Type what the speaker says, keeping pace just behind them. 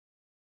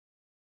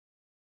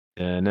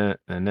Na, na,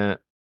 na,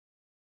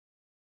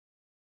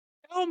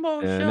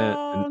 Elmo na, na, na,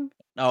 song.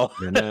 No.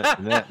 na,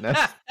 na,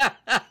 na.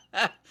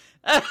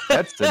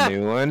 That's the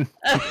new one.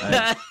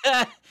 Nice.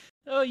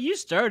 Oh, you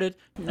started.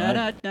 Na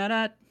na na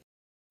na.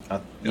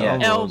 Yeah,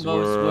 Elmo's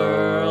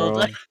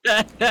World.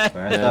 that's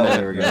where I thought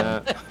we were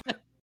going.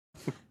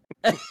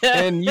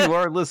 And you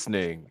are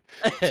listening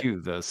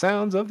to the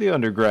Sounds of the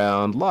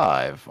Underground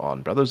live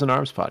on Brothers in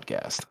Arms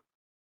podcast.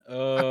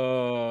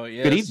 Oh,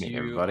 yes. Good evening, you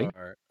everybody.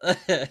 are.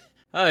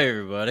 Hi,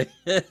 everybody.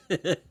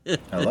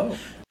 Hello.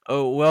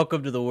 Oh,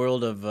 welcome to the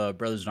world of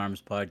Brothers in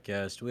Arms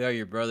podcast. We are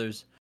your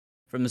brothers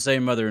from the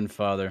same mother and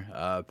father,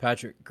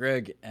 Patrick,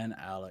 Greg, and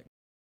Alec.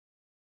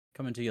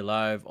 Coming to you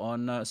live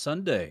on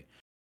Sunday,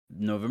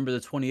 November the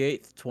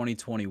 28th,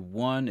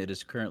 2021. It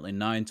is currently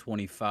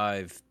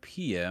 9:25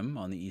 p.m.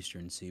 on the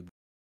Eastern Seaboard.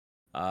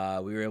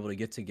 We were able to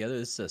get together.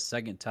 This is the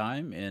second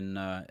time in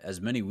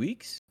as many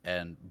weeks,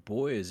 and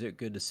boy, is it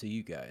good to see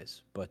you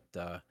guys. But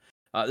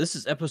this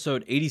is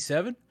episode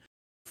 87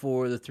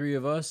 for the three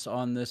of us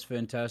on this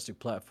fantastic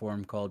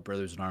platform called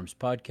Brothers in Arms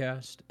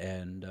Podcast.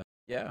 And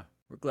yeah,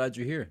 we're glad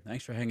you're here.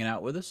 Thanks for hanging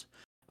out with us.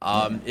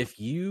 If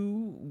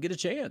you get a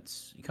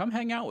chance, come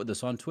hang out with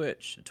us on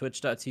Twitch,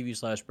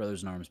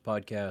 twitch.tv/Brothers in Arms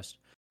Podcast.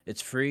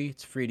 It's free.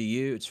 It's free to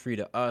you. It's free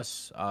to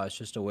us. It's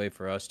just a way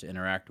for us to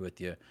interact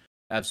with you,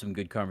 have some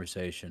good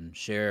conversation,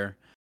 share,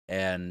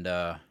 and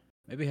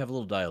maybe have a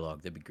little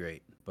dialogue. That'd be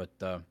great. But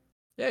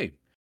hey,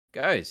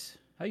 guys,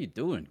 how you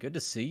doing? Good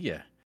to see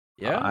you.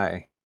 Yeah.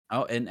 Hi.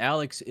 Oh, and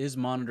Alex is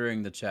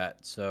monitoring the chat,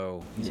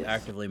 so he's Yes.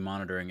 actively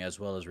monitoring as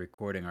well as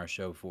recording our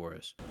show for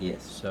us.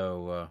 Yes.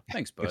 So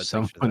thanks, bud. If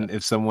Thanks for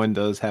that. someone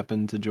does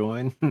happen to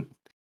join,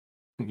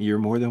 you're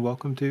more than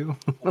welcome to.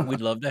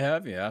 We'd love to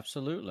have you.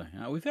 Absolutely.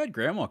 We've had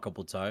Grandma a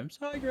couple times.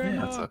 Hi,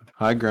 Grandma.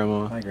 Hi,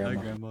 Grandma. Hi,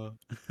 Grandma.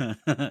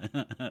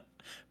 Grandma.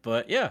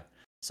 But yeah,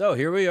 so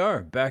here we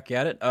are back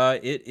at it.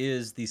 It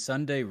is the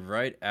Sunday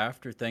right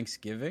after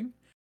Thanksgiving.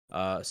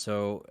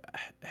 So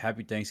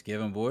happy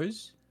Thanksgiving,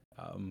 boys.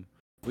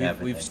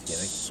 Happy We've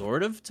Thanksgiving.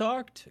 sort of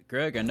talked.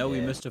 Greg, I know we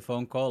Yeah. missed a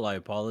phone call. I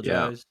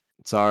apologize.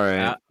 It's all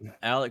right.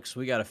 Alex,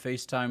 we got a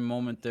FaceTime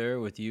moment there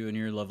with you and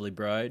your lovely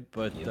bride.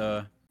 But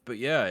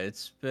yeah,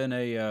 it's been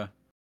a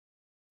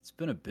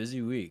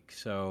busy week.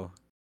 So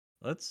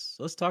let's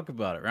talk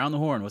about it. Round the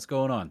horn. What's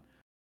going on?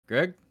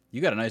 Greg,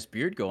 you got a nice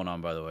beard going on,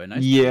 by the way.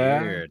 Nice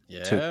beard.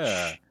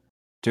 Yeah.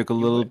 Took a You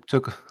little.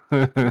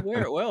 You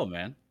wear it well,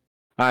 man.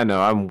 I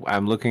know.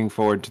 I'm looking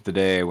forward to the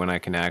day when I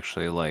can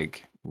actually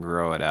like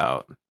grow it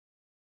out.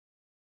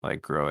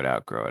 Like grow it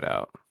out.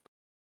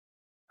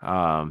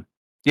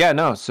 Yeah,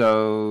 no,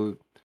 so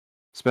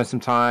spent some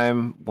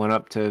time, went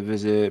up to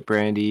visit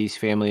Brandy's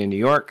family in New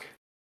York.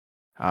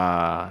 Did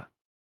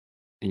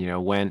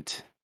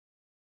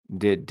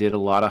a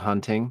lot of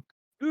hunting.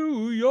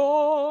 New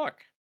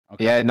York.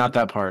 Okay. Yeah, not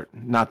that part.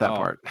 Not that Oh.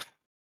 part.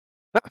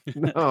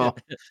 No,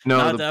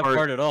 Not the that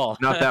part at all.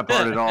 Not that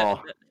part at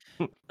all.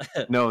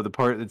 No, the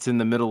part that's in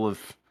the middle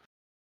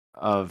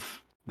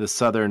of the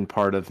southern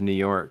part of New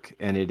York,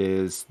 and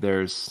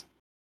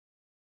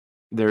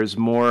there's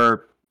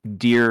more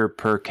deer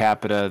per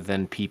capita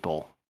than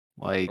people.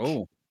 Like,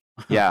 Oh,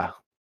 yeah,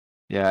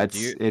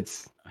 Deer.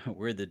 it's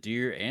where the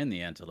deer and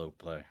the antelope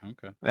play.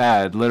 Okay.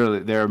 literally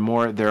there are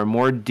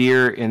more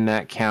deer in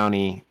that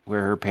county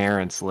where her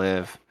parents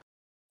live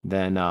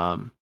than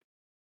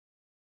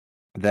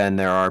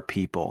there are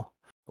people.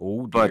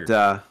 Oh dear.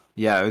 But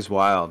yeah, it was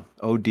wild.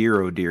 Oh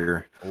dear, oh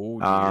dear. Oh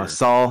dear.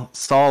 Saw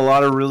a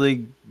lot of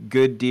really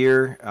good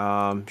deer.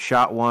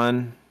 Shot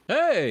one.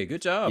 Hey,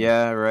 good job.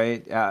 Yeah,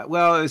 right.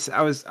 Well,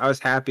 I was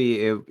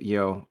happy. I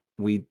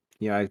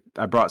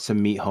brought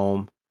some meat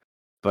home,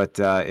 but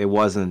it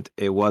wasn't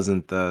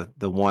the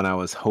one I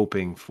was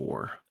hoping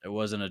for. It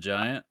wasn't a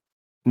giant.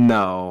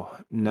 No.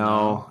 You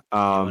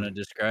want to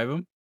describe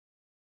him?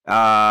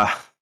 I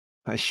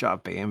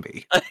shot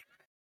Bambi.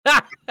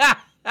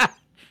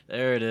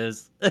 There it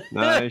is.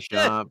 I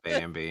shot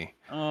Bambi.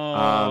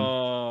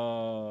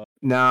 Oh.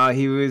 No,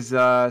 he was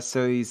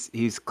so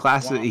he's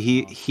classified.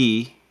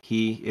 He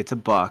it's a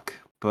buck,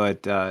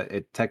 but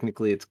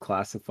technically it's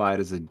classified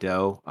as a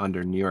doe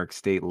under New York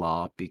state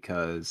law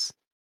because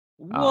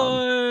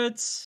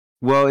What?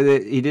 well,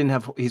 he didn't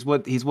have. He's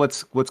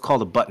what's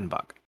called a button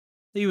buck.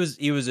 He was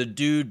a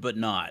dude, but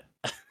not.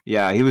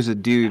 Yeah, he was a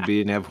dude, but he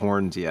didn't have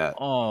horns yet.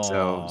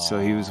 Oh. So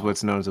he was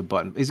what's known as a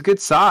button. He's a good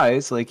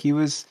size. Like he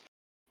was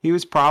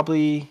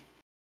probably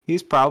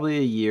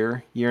a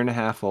year and a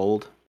half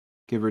old,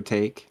 give or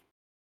take.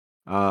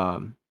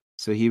 So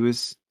he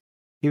was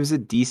a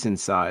decent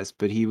size,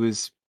 but he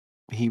was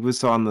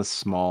on the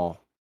small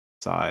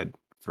side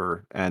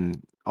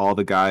and all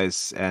the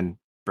guys and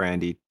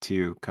Brandy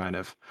too kind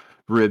of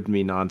ribbed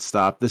me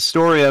nonstop. The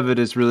story of it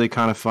is really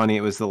kind of funny.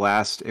 It was the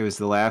last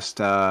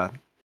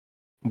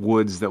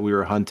woods that we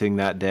were hunting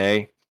that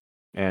day,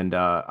 and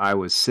I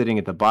was sitting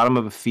at the bottom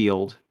of a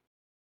field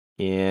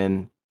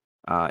in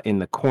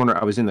the corner.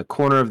 I was in the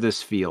corner of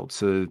this field.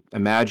 So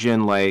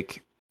imagine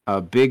like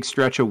a big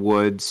stretch of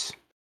woods,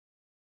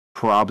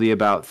 probably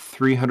about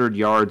 300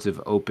 yards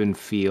of open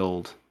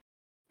field,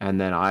 and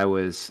then I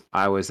was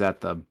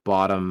at the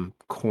bottom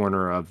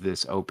corner of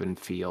this open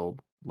field,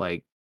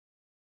 like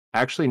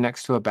actually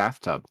next to a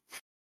bathtub.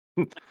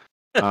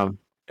 um,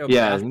 A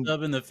yeah,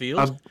 bathtub in the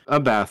field? a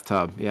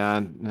bathtub. Yeah,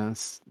 and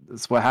that's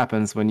what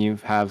happens when you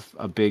have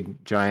a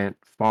big giant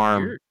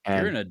farm.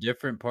 You're in a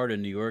different part of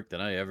New York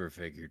than I ever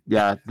figured.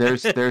 Yeah,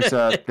 there's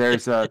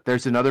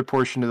another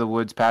portion of the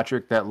woods,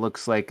 Patrick, that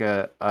looks like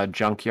a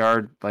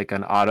junkyard, like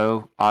an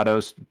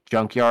auto's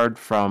junkyard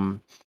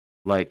from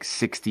like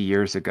 60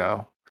 years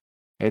ago.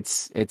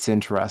 It's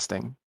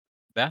interesting.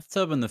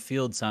 Bathtub in the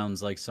field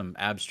sounds like some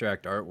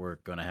abstract artwork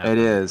gonna happen. It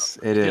is.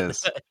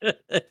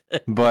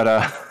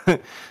 But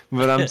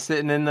but I'm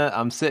sitting in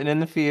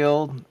the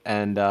field,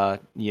 and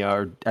at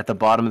the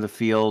bottom of the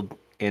field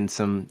in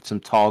some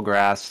tall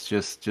grass,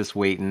 just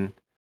waiting.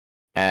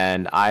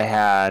 And I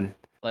had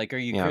like, are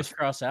you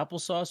crisscross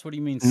applesauce? What do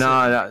you mean?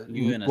 no,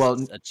 you in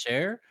well, a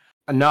chair?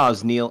 no, I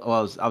was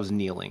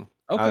kneeling.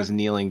 Okay. I was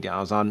kneeling down. I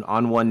was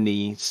on one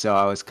knee, so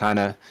I was kind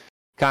of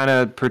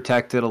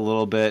protected a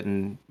little bit,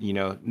 and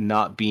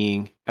not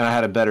being, and I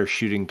had a better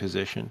shooting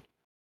position.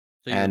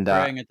 So you're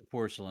praying at the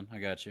porcelain. I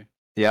got you.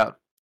 Yep.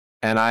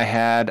 And I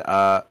had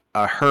a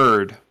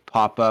herd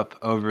pop up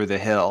over the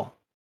hill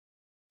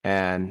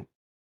and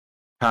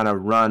kind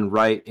of run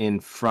right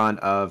in front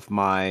of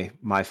my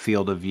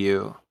field of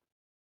view.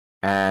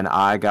 And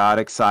I got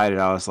excited.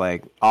 I was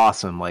like,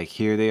 awesome. Like,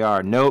 here they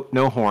are. Nope,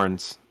 no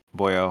horns,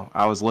 boyo.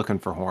 I was looking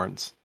for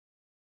horns.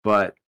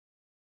 But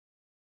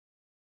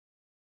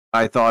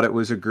I thought it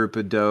was a group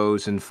of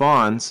does and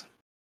fawns.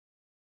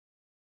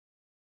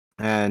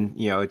 And,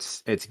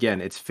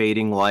 it's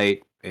fading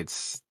light.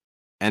 It's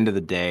end of the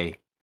day.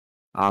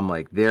 I'm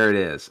like, there it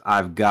is.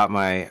 I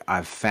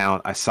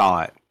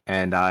saw it.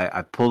 And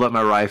I pulled up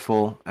my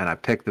rifle and I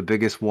picked the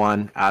biggest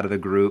one out of the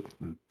group.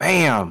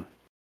 Bam!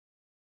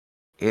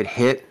 It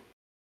hit.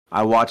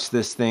 I watched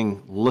this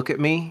thing look at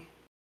me,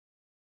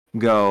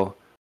 go,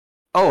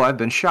 oh, I've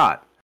been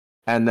shot,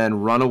 and then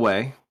run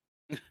away.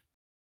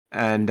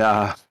 And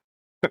I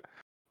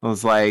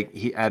was like,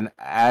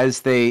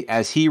 as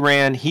he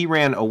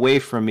ran away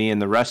from me,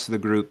 and the rest of the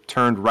group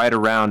turned right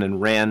around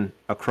and ran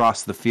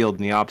across the field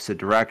in the opposite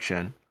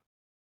direction.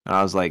 And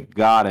I was like,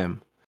 got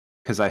him,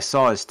 because I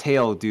saw his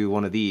tail do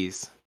one of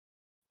these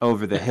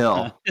over the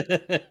hill,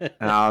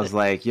 and I was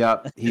like,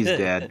 yep, he's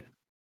dead.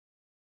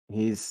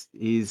 He's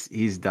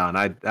done.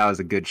 That was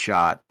a good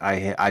shot.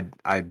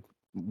 I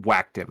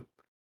whacked him,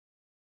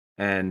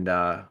 and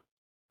at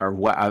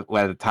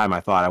the time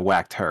I thought I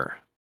whacked her,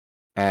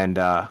 and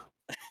I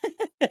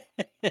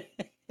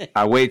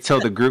wait till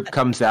the group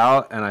comes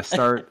out, and I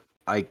start,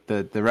 like,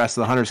 the rest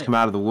of the hunters come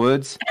out of the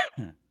woods,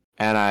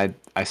 and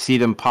I see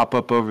them pop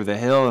up over the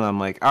hill, and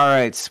I'm like, all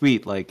right,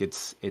 sweet, like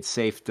it's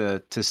safe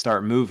to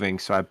start moving.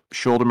 So I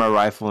shoulder my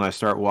rifle and I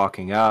start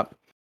walking up,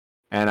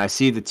 and I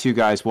see the two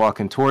guys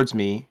walking towards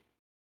me,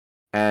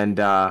 and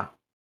the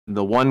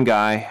one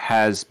guy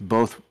has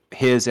both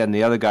his and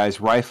the other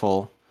guy's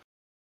rifle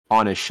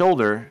on his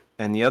shoulder,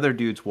 and the other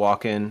dude's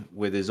walking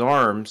with his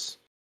arms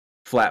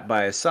flat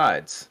by his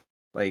sides,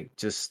 like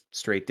just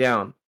straight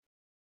down.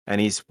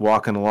 And he's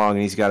walking along,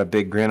 and he's got a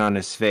big grin on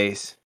his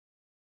face.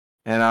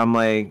 And I'm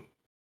like,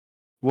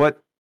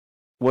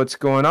 what's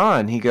going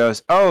on? He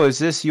goes, oh, is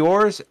this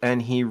yours?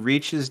 And he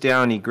reaches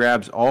down, he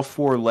grabs all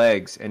four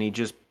legs, and he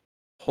just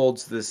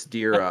holds this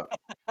deer up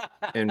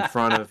in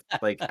front of,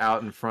 like,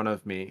 out in front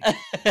of me.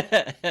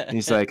 And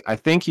he's like, I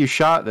think you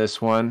shot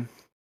this one.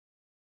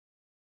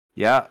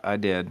 Yeah, I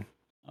did.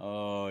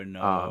 Oh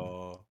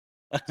no.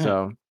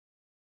 So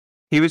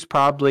he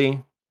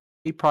probably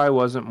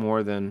wasn't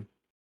more than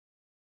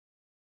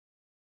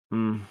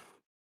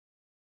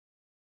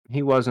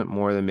he wasn't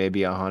more than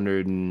maybe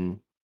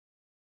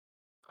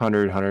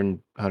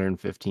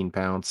 115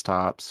 pounds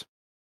tops.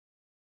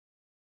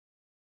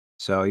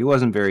 So he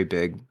wasn't very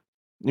big.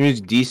 He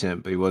was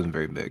decent, but he wasn't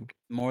very big.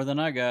 More than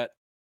I got.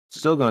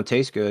 Still gonna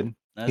taste good.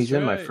 He's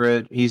in my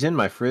fridge. He's in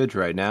my fridge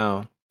right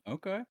now.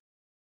 Okay.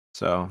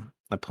 So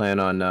I plan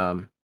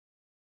on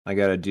I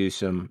gotta do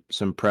some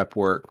prep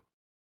work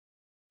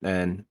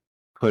and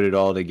put it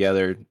all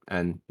together,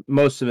 and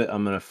most of it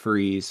I'm gonna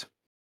freeze,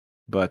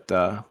 but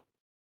I'm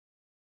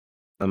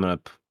gonna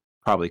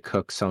probably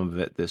cook some of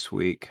it this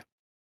week.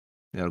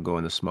 It'll go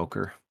in the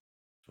smoker.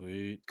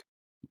 Sweet.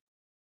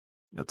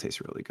 It'll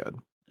taste really good.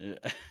 Yeah.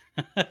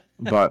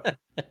 But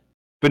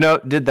no,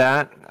 did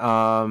that.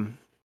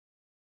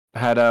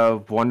 Had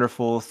a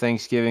wonderful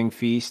Thanksgiving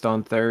feast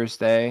on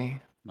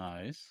Thursday.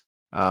 Nice.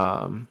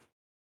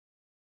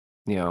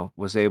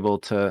 Was able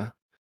to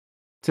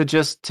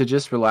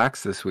just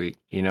relax this week.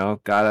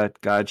 Got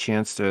a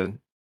chance to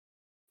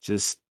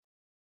just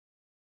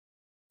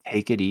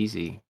take it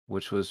easy,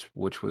 which was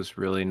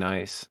really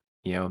nice.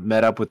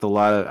 Met up with a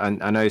lot of.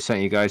 I know I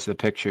sent you guys the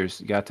pictures.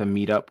 You got to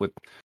meet up with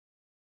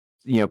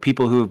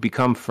people who have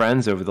become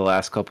friends over the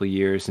last couple of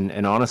years,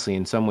 and honestly,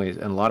 in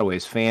a lot of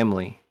ways,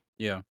 family.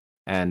 Yeah.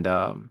 And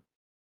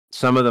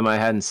some of them I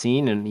hadn't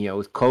seen, and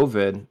with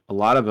COVID, a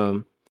lot of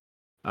them.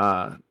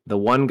 The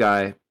one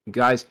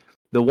guys,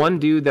 the one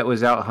dude that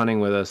was out hunting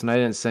with us, and I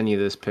didn't send you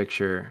this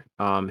picture.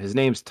 His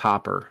name's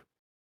Topper,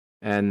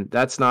 and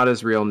that's not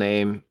his real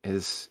name.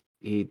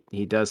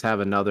 He does have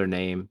another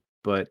name,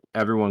 but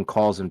everyone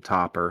calls him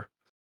Topper.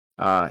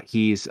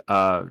 He's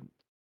a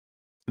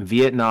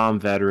Vietnam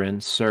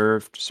veteran,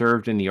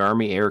 served in the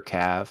Army Air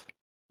Cav,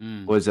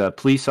 was a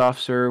police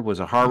officer, was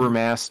a harbor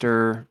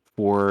master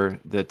for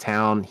the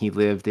town he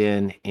lived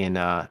in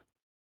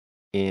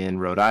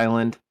Rhode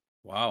Island.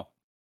 Wow.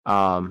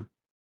 And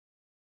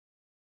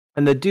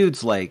the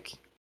dude's like,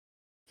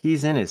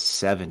 he's in his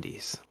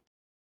 70s.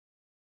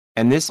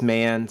 And this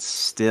man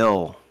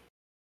still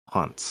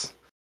hunts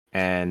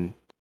and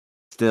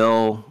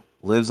still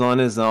lives on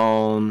his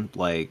own,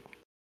 like,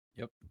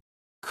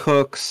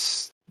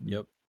 cooks,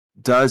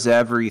 does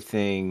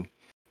everything.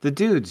 The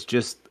dude's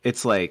just,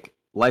 it's like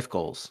life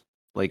goals.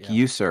 Like,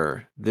 you,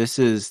 sir, this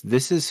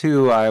is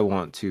who I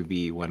want to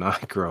be when I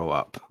grow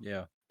up.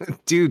 Yeah.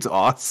 Dude's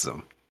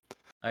awesome.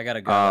 I got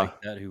a guy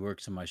like that who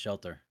works in my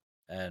shelter,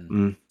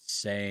 and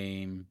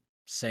same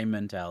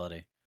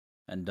mentality,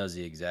 and does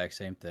the exact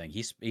same thing.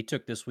 He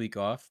took this week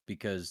off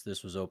because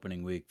this was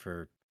opening week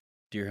for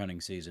deer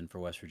hunting season for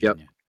West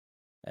Virginia,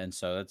 and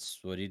so that's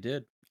what he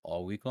did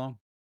all week long.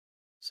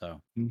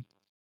 So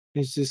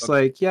he's just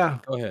like, yeah.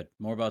 Go ahead,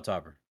 more about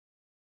Topper.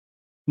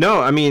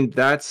 No, I mean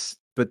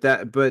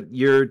but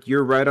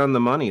you're right on the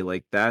money.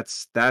 Like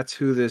that's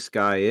who this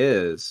guy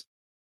is.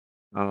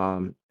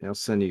 I'll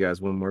send you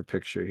guys one more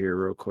picture here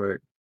real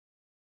quick.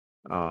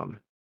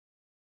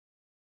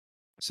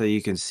 So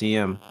you can see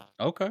him.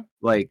 Okay.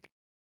 Like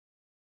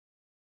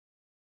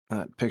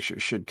that picture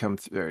should come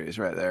through. There he is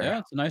right there. Yeah,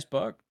 it's a nice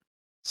buck.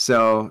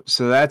 So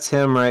that's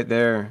him right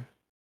there.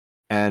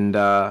 And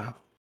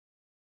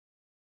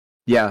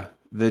yeah,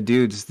 the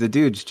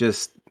dude's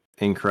just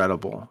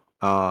incredible.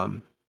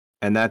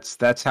 And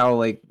that's how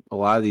like a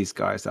lot of these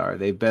guys are.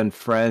 They've been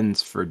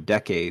friends for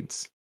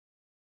decades,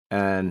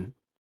 and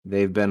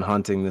they've been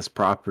hunting this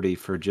property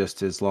for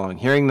just as long.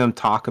 Hearing them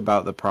talk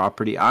about the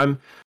property, I've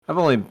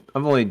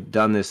only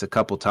done this a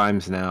couple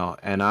times now,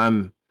 and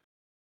I'm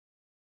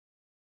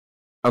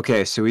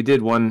okay. So we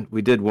did one.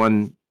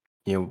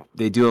 You know,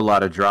 they do a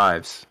lot of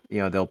drives. You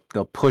know,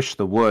 they'll push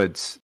the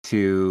woods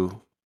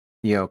to,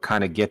 you know,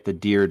 kind of get the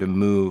deer to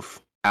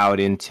move out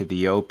into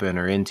the open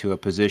or into a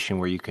position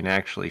where you can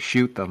actually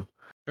shoot them.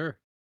 Sure.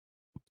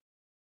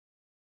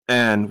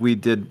 And we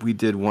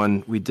did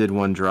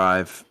one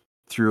drive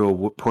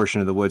through a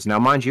portion of the woods. Now,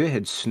 mind you, it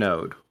had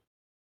snowed,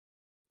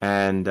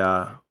 and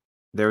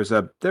there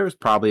was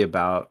probably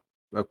about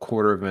a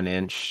quarter of an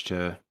inch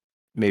to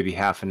maybe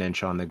half an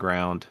inch on the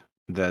ground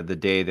the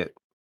day that,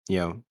 you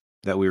know,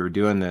 that we were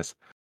doing this.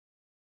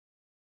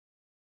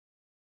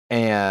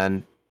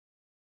 And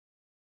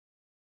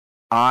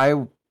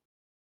I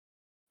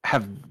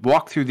have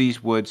walked through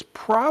these woods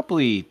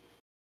probably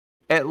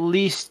at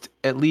least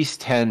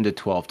 10 to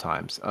 12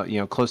 times, you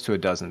know, close to a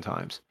dozen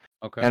times.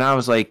 Okay. And I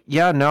was like,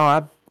 yeah,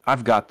 no,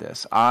 I've got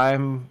this.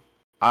 I've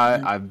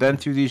been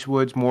through these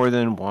woods more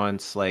than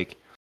once. Like,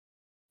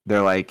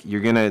 they're like,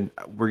 you're gonna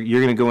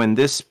go in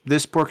this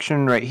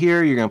portion right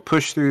here. You're gonna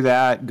push through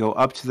that, go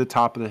up to the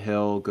top of the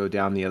hill, go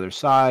down the other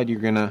side. You're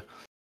gonna,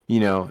 you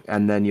know,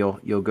 and then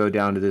you'll go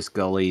down to this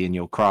gully and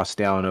you'll cross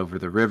down over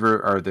the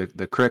river or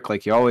the creek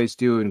like you always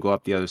do, and go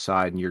up the other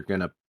side. And you're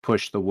gonna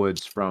push the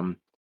woods from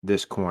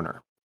this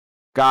corner.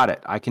 Got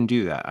it. I can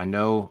do that. I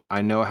know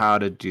how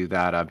to do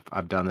that.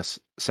 I've done this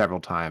several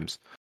times.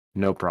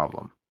 No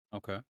problem.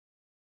 Okay.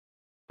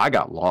 I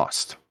got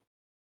lost.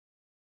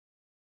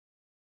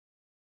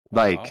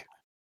 Wow.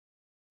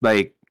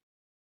 Like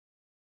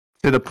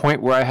to the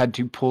point where I had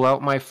to pull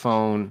out my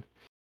phone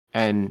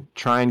and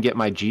try and get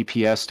my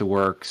GPS to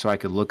work so I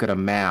could look at a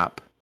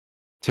map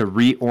to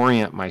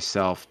reorient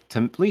myself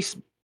to at least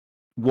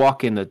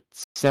walk in the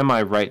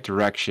semi right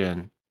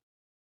direction.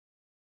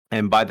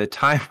 And by the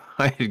time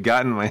I had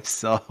gotten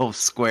myself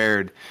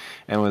squared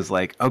and was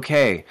like,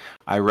 okay,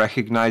 I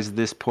recognize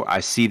this I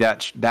see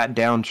that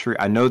down tree.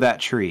 I know that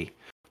tree.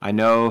 I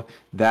know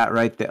that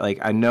right there. Like,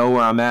 I know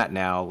where I'm at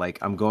now. Like,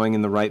 I'm going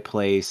in the right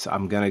place.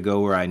 I'm going to go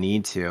where I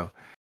need to.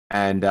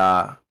 And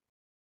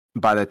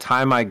by the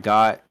time I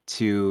got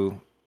to,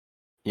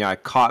 you know, I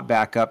caught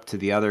back up to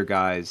the other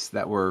guys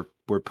that were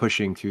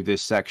pushing through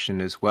this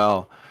section as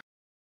well.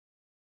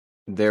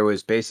 There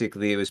was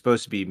basically, it was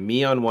supposed to be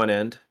me on one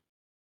end,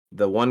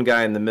 the one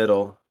guy in the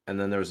middle, and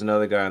then there was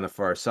another guy on the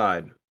far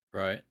side.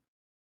 Right.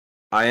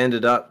 I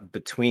ended up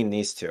between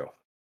these two.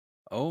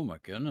 Oh my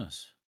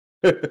goodness.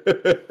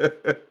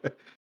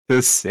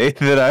 To say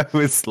that I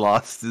was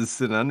lost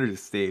is an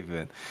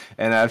understatement,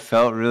 and I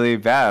felt really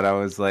bad. I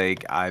was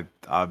like, I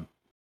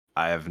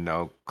have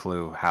no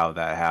clue how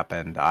that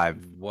happened. I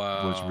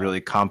was really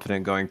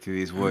confident going through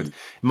these woods.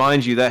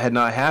 Mind you, that had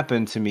not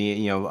happened to me.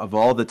 You know, of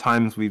all the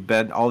times we've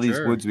been, all these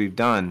woods we've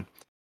done,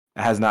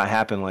 it has not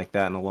happened like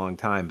that in a long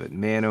time. But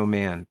man, oh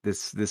man,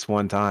 this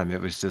one time,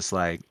 it was just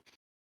like,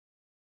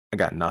 I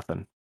got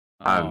nothing.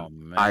 Oh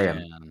man. I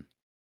am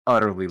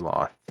utterly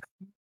lost.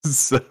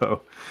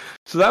 So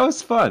that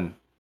was fun.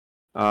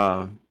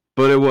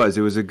 But it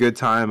was a good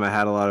time. I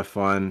had a lot of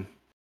fun.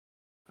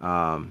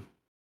 Um,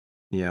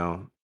 you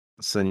know,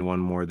 I'll send you one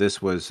more.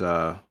 This was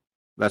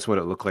that's what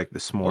it looked like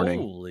this morning.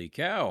 Holy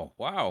cow!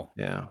 Wow.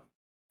 Yeah.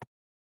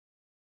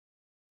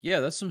 Yeah,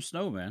 that's some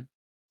snow, man.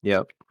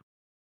 Yep.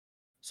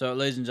 So,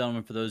 ladies and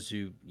gentlemen, for those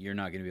who you're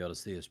not going to be able to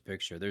see this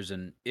picture, there's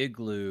an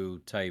igloo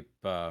type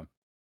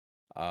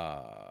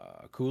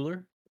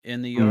cooler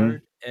in the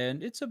yard,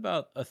 and it's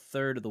about a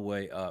third of the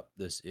way up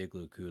this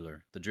igloo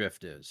cooler. The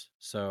drift is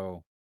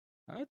so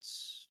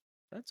that's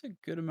a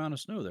good amount of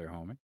snow there,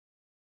 homie.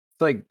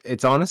 It's like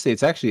it's honestly,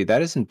 it's actually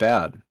that isn't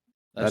bad.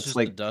 That's That's just the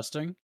like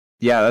dusting.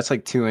 yeah, that's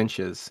like 2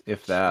 inches,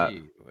 if that.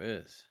 Gee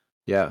whiz.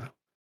 Yeah.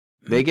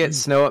 They get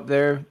snow up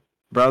there,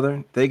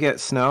 brother. They get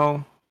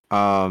snow.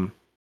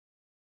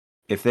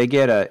 If they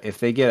get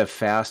a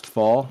fast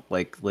fall,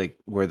 like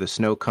where the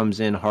snow comes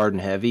in hard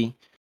and heavy,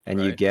 and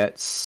you Right. get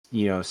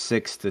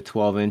 6 to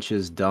 12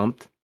 inches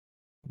dumped,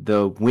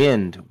 the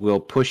wind will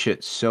push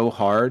it so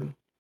hard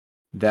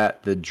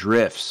that the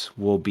drifts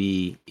will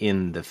be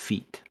in the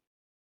feet,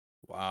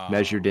 Wow.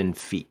 measured in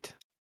feet.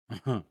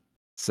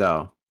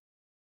 So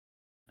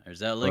there's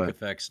that lake but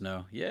effect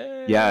snow.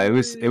 Yeah. yeah, it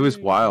was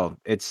wild.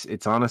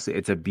 It's honestly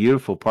it's a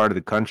beautiful part of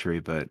the country,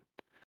 but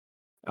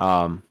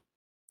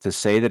to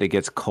say that it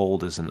gets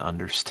cold is an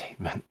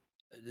understatement.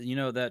 You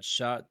know that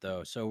shot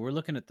though. So we're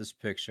looking at this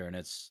picture, and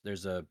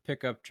there's a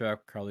pickup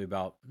truck probably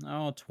about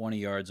 20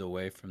 yards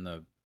away from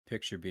the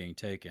picture being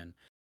taken,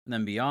 and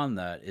then beyond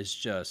that is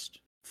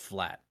just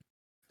flat.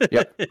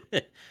 Yep.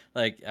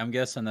 Like I'm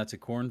guessing that's a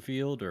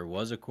cornfield or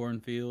was a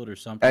cornfield or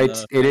something.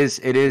 It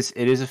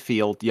is a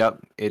field.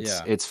 Yep.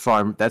 It's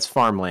farm. That's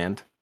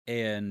farmland.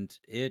 And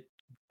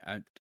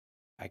I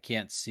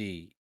can't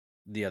see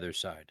the other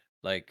side.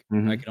 Like I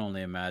Mhm. can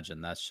only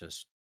imagine that's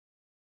just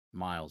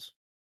miles.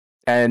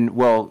 And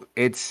well,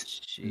 it's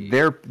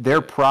Jeez.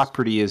 their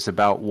property is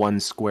about 1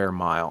 square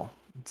mile.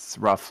 It's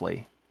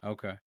roughly.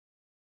 Okay.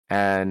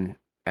 And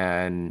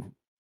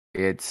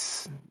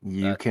it's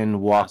you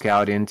can walk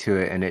out into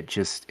it and it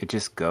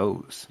just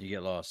goes. You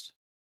get lost.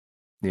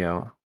 You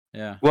know.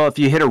 Yeah. Well, if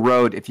you hit a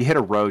road,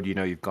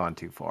 you've gone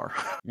too far.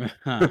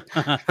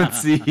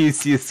 That's the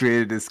easiest way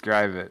to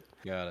describe it.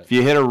 Got it. If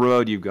you hit a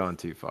road, you've gone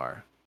too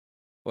far.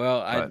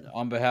 Well,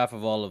 on behalf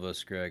of all of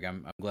us, Greg,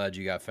 I'm glad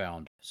you got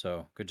found.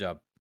 So good job.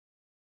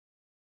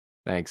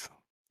 Thanks.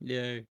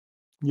 Yay.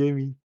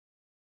 Yay.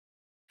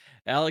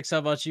 Alex, how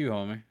about you,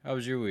 homie? How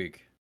was your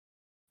week?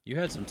 You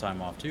had some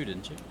time off too,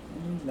 didn't you?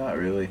 Not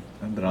really.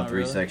 I've been on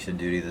 3-section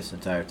duty this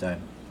entire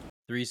time.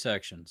 3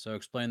 sections. So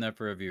explain that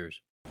for our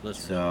viewers.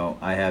 Listeners. So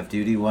I have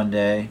duty one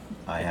day,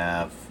 I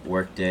have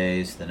work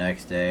days the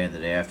next day and the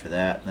day after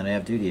that, and then I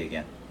have duty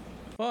again.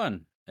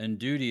 Fun. And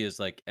duty is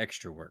like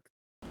extra work.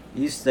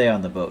 You stay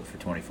on the boat for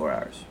 24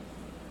 hours.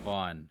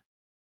 Fun.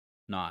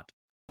 Not.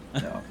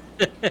 No.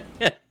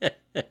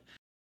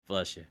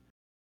 Bless you.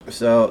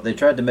 So they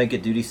tried to make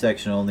it duty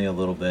section only a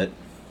little bit.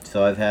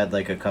 So I've had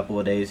like a couple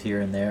of days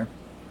here and there.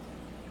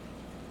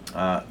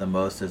 The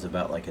most is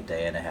about like a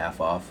day and a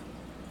half off.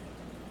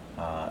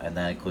 And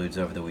that includes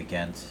over the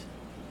weekends.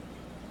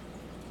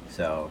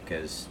 So,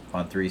 because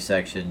on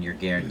 3-section, you're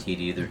guaranteed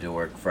either to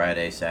work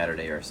Friday,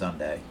 Saturday, or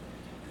Sunday.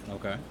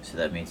 Okay. So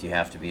that means you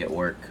have to be at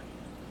work,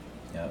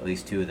 at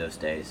least 2 of those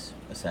days,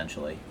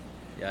 essentially.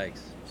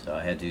 Yikes. So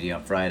I had duty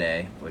on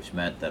Friday, which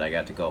meant that I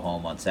got to go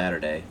home on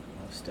Saturday.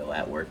 I was still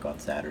at work on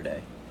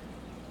Saturday.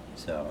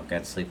 So I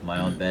got to sleep in my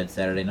own bed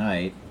Saturday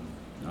night.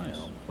 Nice.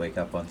 Wake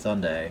up on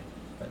Sunday.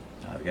 But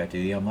I've got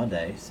duty on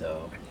Monday,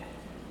 so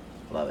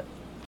love it.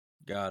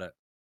 Got it.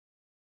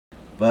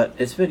 But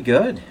it's been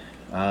good.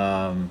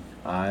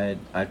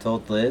 I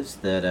told Liz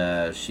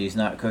that she's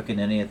not cooking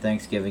any of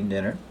Thanksgiving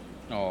dinner.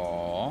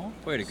 Aw,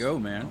 way to go,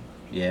 man.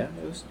 Yeah,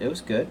 it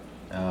was good.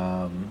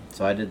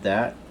 So I did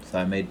that. So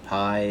I made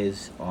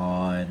pies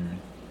on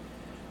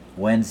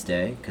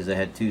Wednesday because I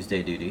had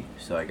Tuesday duty.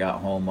 So I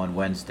got home on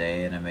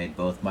Wednesday and I made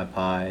both my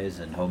pies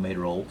and homemade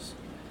rolls.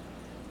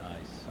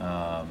 Nice.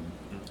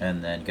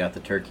 And then got the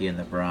turkey in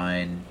the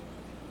brine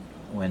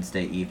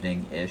Wednesday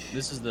evening-ish.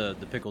 This is the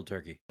pickled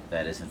turkey.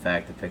 That is in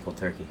fact the pickled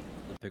turkey.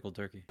 The pickled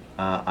turkey.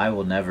 I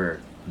will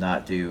never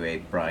not do a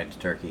brined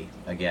turkey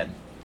again.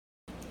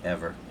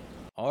 Ever.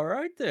 All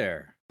right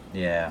there.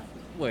 Yeah.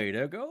 Way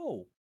to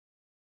go.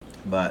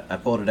 But I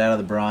pulled it out of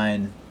the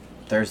brine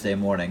Thursday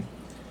morning.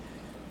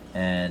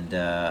 And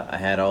I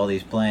had all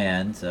these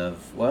plans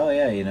of, well,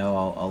 yeah,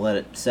 I'll let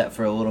it set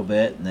for a little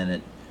bit. And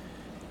then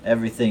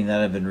everything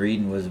that I've been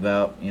reading was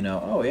about,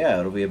 oh, yeah,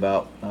 it'll be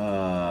about,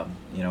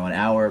 an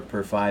hour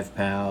per 5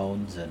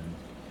 pounds. And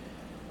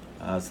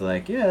I was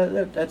like, yeah,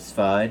 that's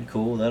fine.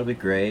 Cool. That'll be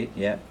great.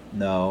 Yeah.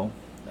 No.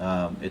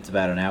 It's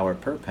about an hour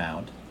per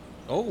pound.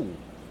 Oh.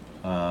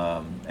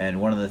 And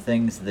one of the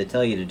things that they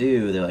tell you to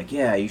do, they're like,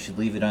 yeah, you should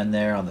leave it on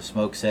there on the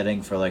smoke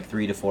setting for like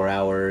 3 to 4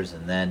 hours,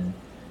 and then,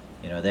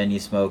 then you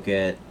smoke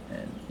it,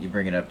 and you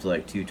bring it up to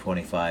like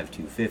 225,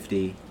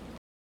 250.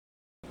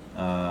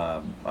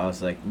 I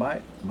was like,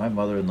 my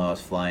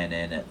mother-in-law's flying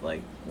in at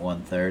like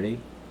 1:30.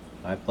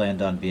 I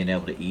planned on being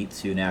able to eat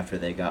soon after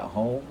they got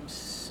home,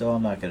 so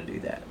I'm not going to do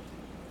that.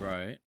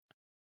 Right.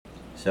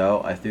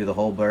 So I threw the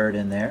whole bird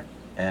in there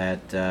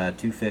at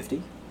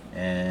 250,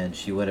 and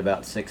she went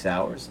about 6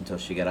 hours until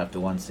she got up to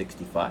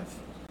 165.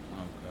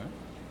 Okay.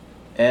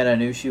 And I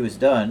knew she was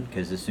done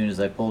because as soon as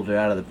I pulled her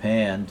out of the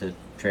pan to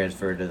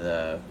transfer to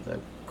the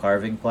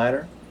carving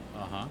platter,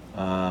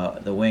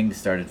 the wings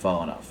started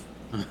falling off.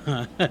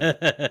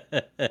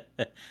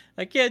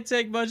 I can't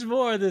take much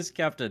more of this,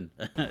 Captain.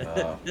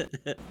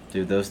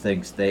 Dude, those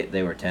things,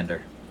 they were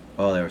tender.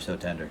 Oh, they were so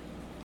tender.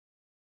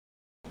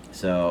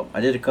 So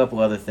I did a couple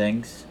other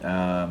things.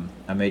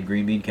 I made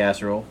green bean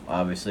casserole,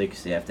 obviously,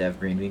 because you have to have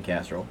green bean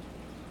casserole.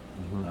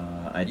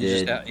 I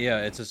did. Yeah,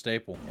 it's a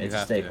staple. It's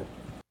a staple.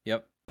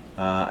 Yep.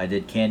 I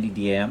did candied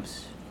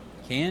yams.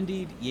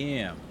 Candied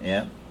yam.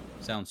 Yeah.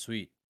 Sounds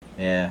sweet.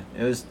 Yeah,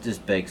 it was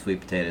just baked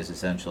sweet potatoes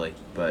essentially,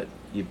 but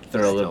you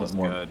throw a little bit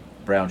more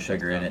brown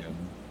sugar in it and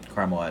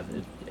caramelize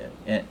it.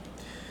 Yeah.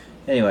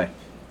 Anyway,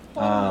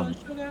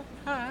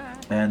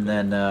 and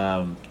then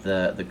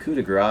the coup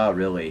de grace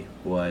really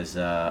was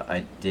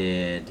I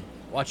did.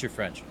 Watch your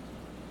French.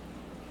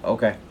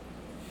 Okay.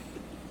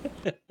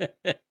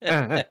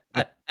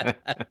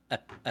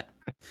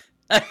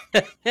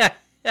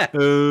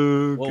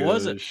 Oh, what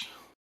was it?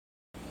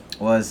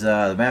 Was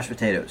the mashed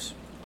potatoes.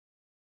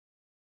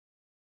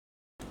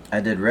 I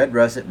did red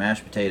russet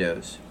mashed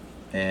potatoes,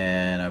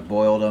 and I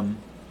boiled them,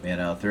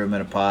 threw them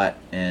in a pot,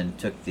 and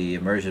took the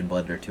immersion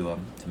blender to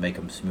them to make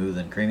them smooth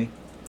and creamy.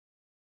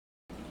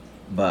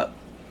 But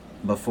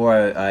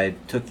before I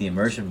took the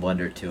immersion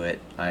blender to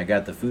it, I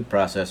got the food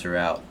processor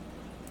out,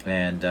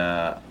 and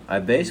I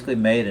basically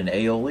made an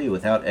aioli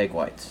without egg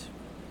whites.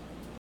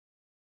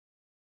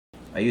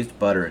 I used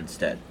butter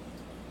instead.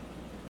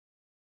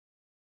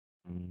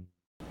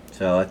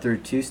 So I threw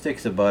 2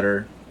 sticks of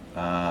butter,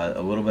 a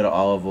little bit of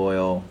olive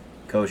oil,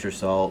 kosher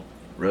salt,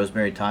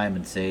 rosemary, thyme,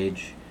 and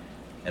sage,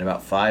 and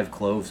about 5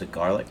 cloves of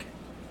garlic.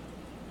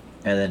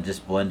 And then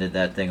just blended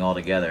that thing all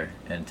together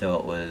until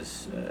it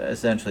was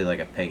essentially like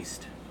a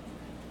paste.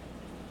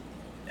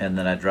 And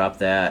then I dropped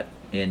that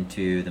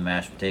into the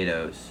mashed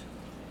potatoes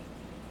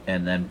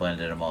and then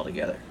blended them all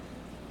together.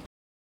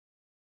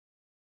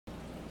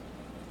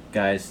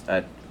 Guys,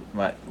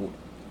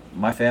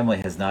 my family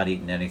has not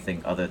eaten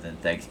anything other than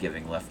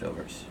Thanksgiving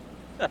leftovers.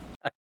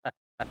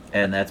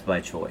 And that's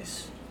by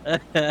choice.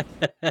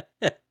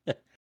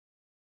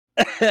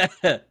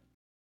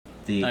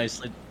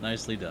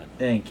 Nicely done.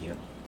 Thank you.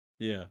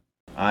 Yeah.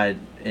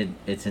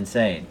 It's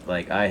insane.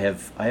 Like I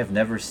have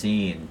never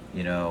seen,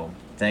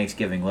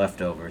 Thanksgiving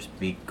leftovers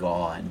be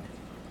gone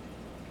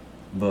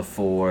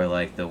before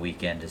like the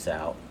weekend is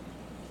out.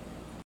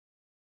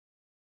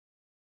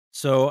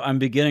 So I'm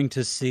beginning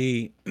to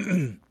see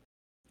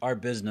our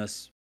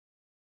business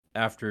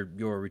after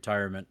your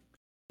retirement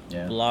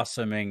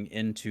blossoming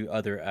into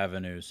other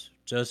avenues.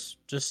 Just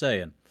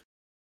saying.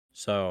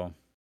 So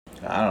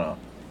I don't know.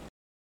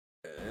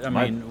 I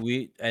mean,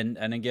 we and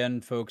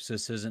again, folks,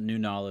 this isn't new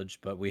knowledge,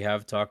 but we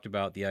have talked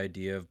about the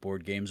idea of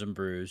board games and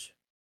brews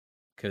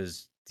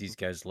because these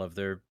guys love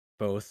their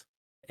both.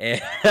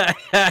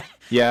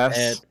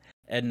 Yes.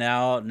 And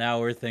now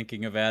we're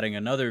thinking of adding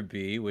another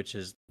B, which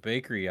is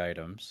bakery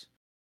items.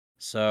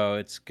 So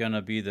it's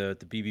gonna be the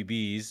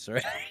BBBs,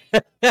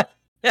 right?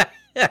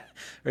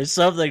 Or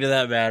something to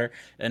that matter.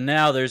 And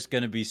now there's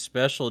gonna be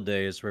special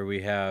days where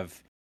we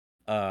have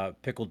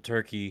pickled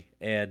turkey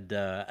and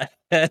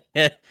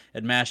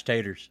and mashed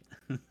taters.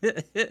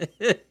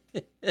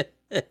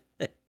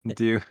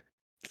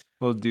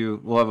 We'll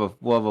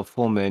have a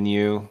full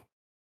menu.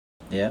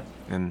 Yeah.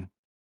 And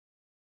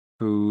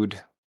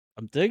food.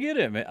 I'm digging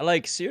it, man.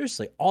 Like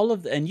seriously,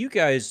 and you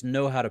guys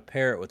know how to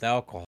pair it with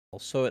alcohol,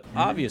 so it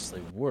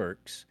obviously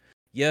works.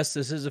 Yes,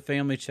 this is a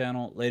family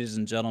channel, ladies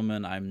and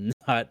gentlemen. I'm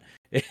not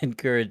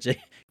encouraging.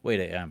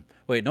 Wait, I am.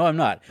 Wait, no, I'm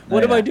not.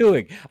 What am I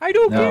doing? I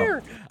don't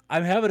care.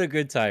 I'm having a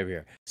good time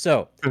here.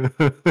 So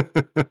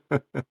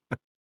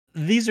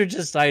these are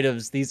just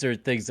items. These are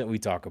things that we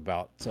talk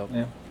about. So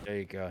there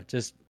you go.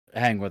 Just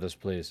hang with us,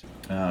 please.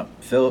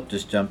 Philip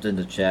just jumped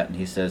into chat and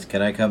he says,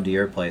 "Can I come to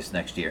your place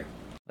next year?"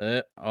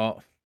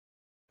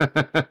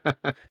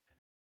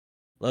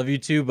 Love you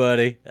too,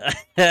 buddy.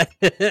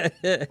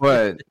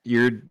 What?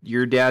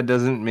 Your dad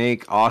doesn't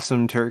make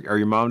awesome turkey, or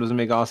your mom doesn't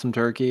make awesome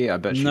turkey? I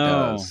bet she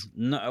does.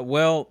 No.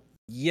 Well,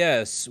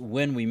 yes,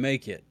 when we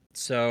make it.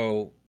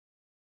 So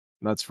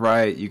that's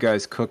right. You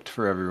guys cooked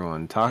for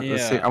everyone.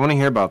 Let's see. Yeah. I want to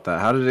hear about that.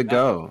 How did it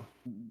go?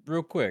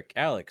 Real quick,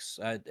 Alex,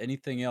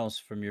 anything else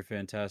from your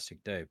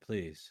fantastic day?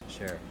 Please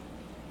share.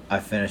 I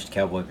finished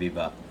Cowboy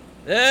Bebop.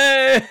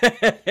 Hey!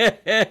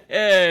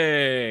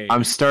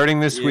 I'm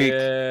starting this week.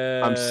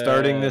 I'm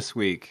starting this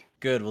week.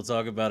 Good. We'll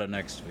talk about it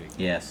next week.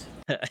 Yes.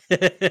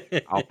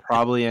 I'll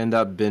probably end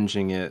up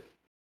binging it.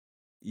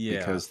 Yeah.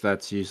 Because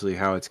that's usually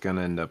how it's going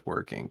to end up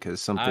working.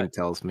 Because something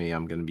tells me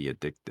I'm going to be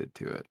addicted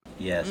to it.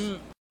 Yes.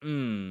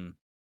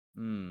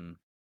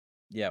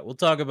 Yeah, we'll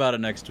talk about it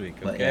next week,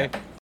 okay?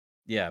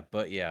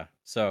 But yeah.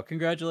 So,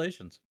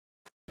 congratulations.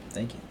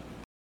 Thank you.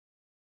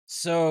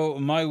 So,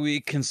 my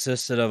week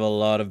consisted of a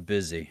lot of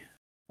busy.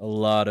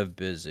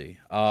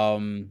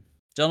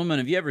 Gentlemen,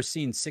 have you ever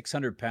seen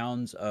 600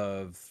 pounds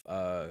of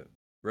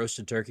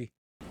roasted turkey?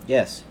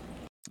 Yes.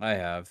 I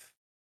have.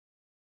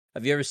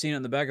 Have you ever seen it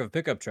in the back of a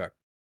pickup truck?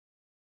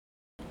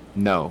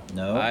 No.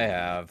 No. I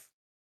have.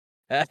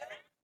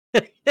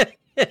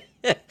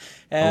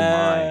 Oh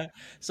my.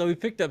 So we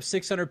picked up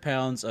 600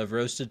 pounds of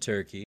roasted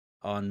turkey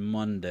on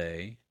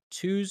Monday.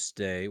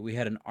 Tuesday, we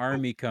had an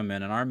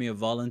army of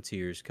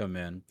volunteers come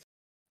in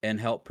and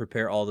help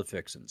prepare all the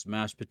fixings: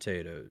 mashed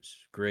potatoes,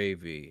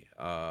 gravy,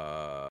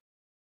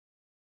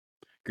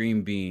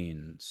 green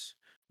beans,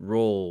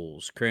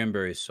 rolls,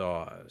 cranberry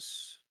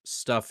sauce,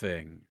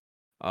 stuffing,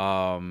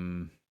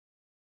 um,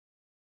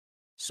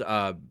 s-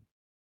 uh,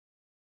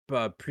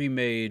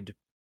 pre-made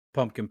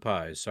pumpkin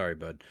pies. Sorry,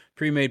 bud.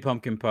 Pre-made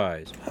pumpkin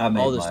pies. I All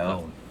made this my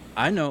stuff. own.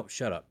 I know.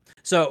 Shut up.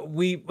 So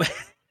we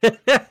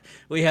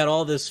we had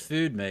all this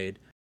food made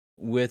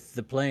with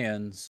the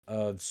plans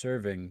of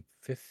serving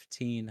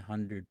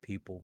 1,500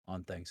 people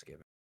on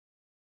Thanksgiving.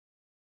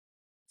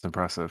 It's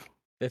impressive.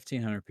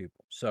 1,500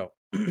 people. So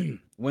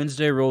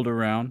Wednesday rolled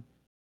around.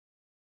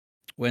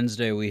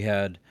 Wednesday we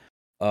had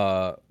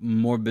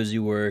more busy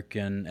work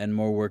and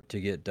more work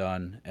to get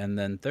done. And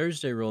then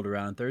Thursday rolled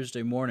around, and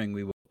Thursday morning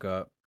we woke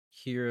up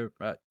here.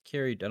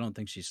 Carrie, I don't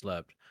think she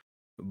slept,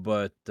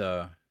 but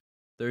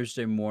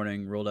Thursday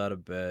morning rolled out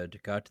of bed,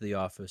 got to the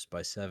office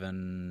by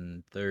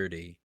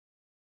 7:30,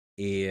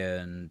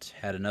 and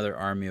had another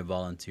army of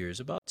volunteers,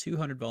 about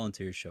 200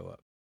 volunteers, show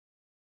up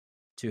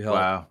to help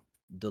Wow.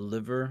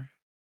 deliver,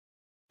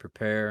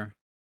 prepare,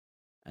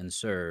 and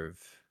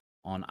serve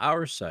on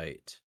our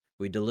site.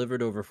 We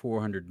delivered over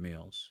 400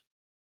 meals,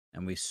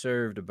 and we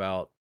served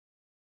about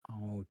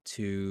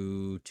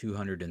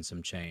 200 and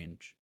some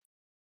change.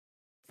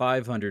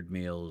 500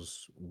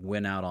 meals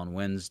went out on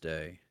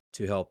Wednesday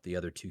to help the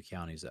other two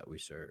counties that we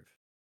serve.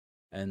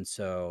 And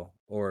so,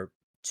 or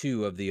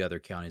two of the other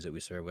counties that we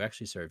serve. We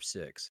actually serve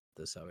 6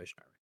 at the Salvation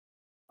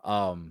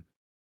Army.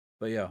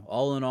 But yeah,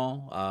 all in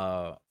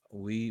all,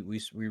 we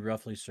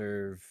roughly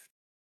serve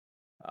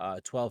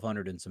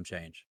 1,200 and some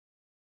change,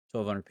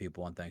 1,200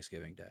 people on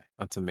Thanksgiving Day.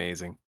 That's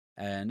amazing.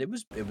 And it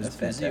was That's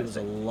busy. It was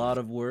a fantastic. lot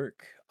of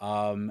work.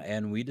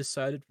 And we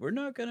decided we're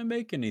not gonna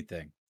make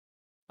anything.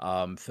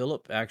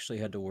 Philip actually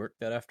had to work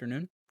that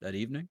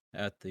evening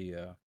at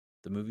the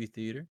movie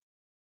theater,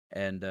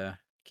 and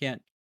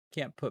can't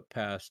can't put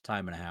past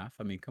time and a half.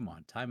 I mean, come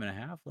on, time and a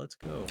half. Let's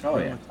go. Oh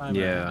Run yeah. with time and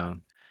a half.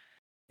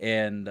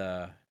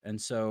 Yeah. And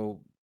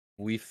so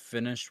we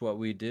finished what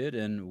we did,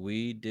 and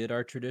we did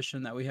our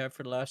tradition that we have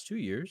for the last 2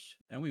 years,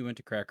 and we went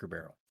to Cracker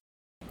Barrel.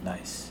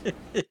 Nice.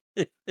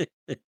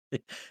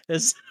 And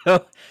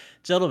so,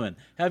 gentlemen,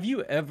 have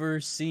you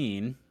ever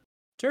seen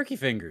turkey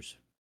fingers?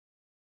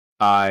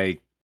 I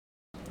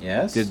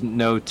Yes. didn't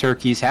know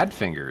turkeys had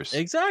fingers.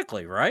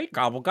 Exactly, right?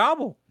 Gobble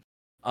gobble.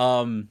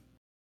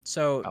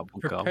 So Gobble,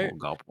 prepare gobble,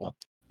 gobble.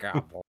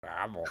 gobble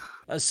gobble.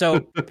 So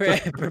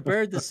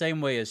prepared the same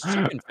way as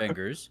chicken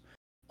fingers,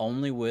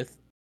 only with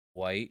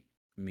white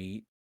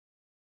meat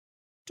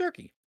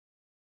turkey.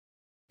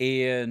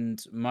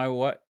 And my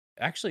what?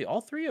 Actually,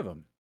 all three of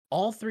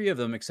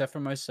them, except for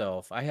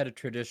myself. I had a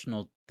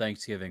traditional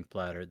Thanksgiving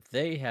platter.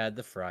 They had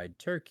the fried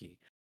turkey,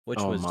 which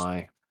Oh was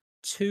my.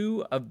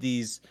 2 of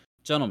these.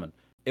 Gentlemen,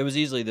 it was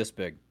easily this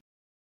big.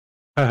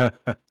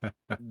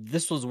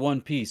 This was one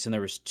piece, and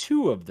there was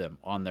 2 of them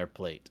on their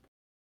plate.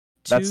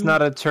 That's 2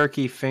 not a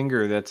turkey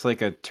finger. That's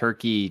like a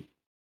turkey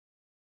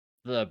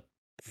the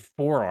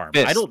forearm.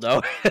 I fist. don't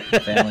know.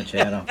 Family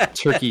channel.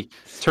 Turkey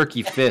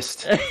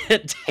fist.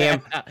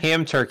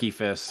 Ham turkey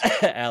fist.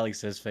 Alex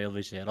says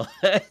family channel.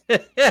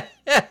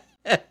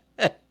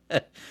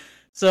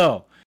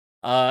 So,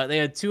 they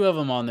had 2 of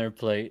them on their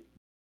plate.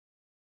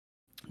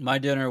 My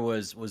dinner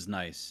was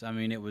nice. I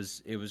mean, it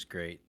was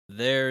great.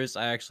 Theirs,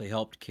 I actually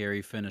helped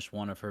Carrie finish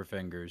one of her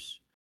fingers.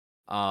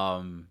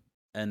 And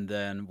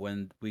then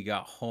when we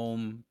got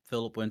home,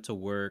 Philip went to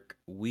work.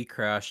 We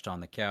crashed on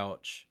the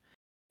couch.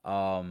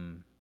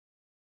 Um,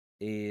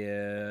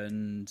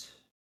 and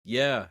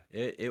yeah,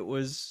 it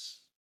was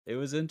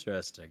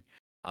interesting.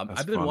 That's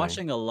I've been funny.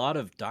 watching a lot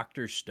of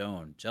Dr.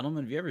 Stone.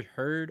 Gentlemen, have you ever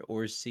heard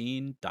or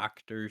seen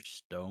Dr.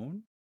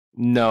 Stone?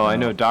 No, I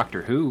know No.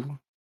 Doctor Who.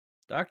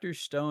 Dr.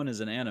 Stone is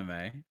an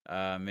anime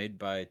made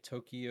by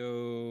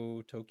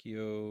Tokyo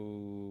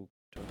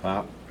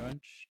Pop.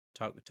 Crunch,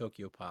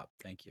 Tokyo Pop.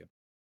 Thank you.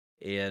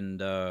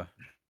 And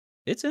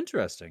it's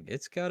interesting.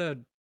 It's got a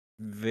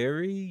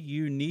very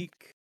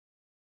unique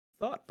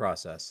thought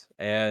process,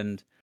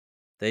 and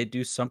they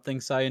do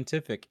something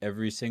scientific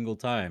every single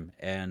time,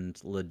 and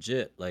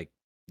legit, like,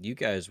 you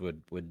guys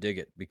would dig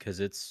it because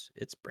it's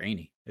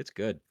brainy. It's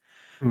good.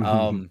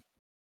 Um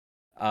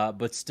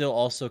but still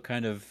also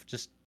kind of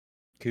just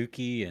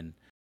kooky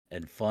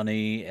and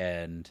funny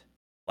and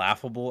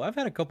laughable. I've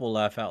had a couple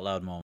laugh out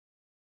loud moments.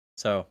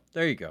 So,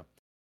 there you go.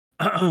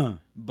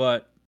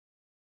 But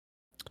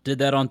did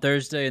that on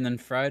Thursday, and then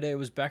Friday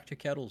was back to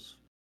kettles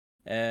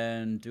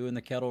and doing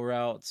the kettle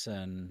routes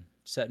and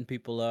setting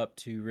people up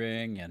to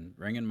ring and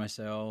ringing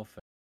myself.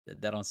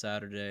 Did that on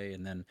Saturday,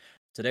 and then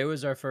today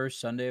was our first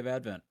Sunday of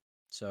Advent.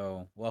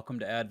 So, welcome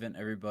to Advent,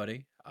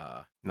 everybody.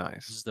 This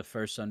Nice. is the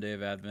first Sunday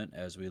of Advent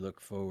as we look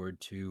forward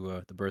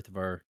to the birth of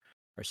our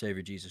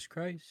Savior Jesus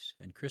Christ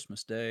and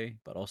Christmas Day,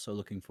 but also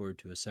looking forward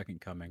to His second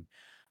coming.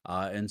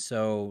 And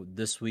so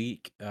this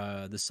week,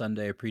 this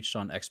Sunday, I preached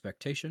on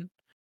expectation,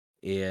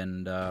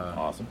 and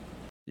Awesome.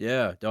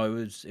 yeah, no,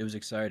 it was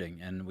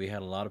exciting, and we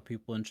had a lot of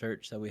people in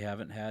church that we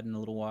haven't had in a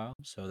little while,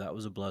 so that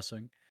was a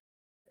blessing.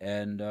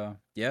 And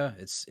yeah,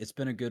 it's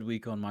been a good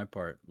week on my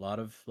part. Lot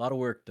of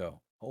work though,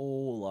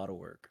 whole lot of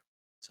work.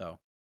 So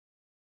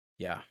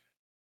yeah,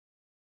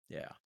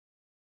 yeah,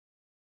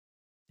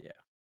 yeah.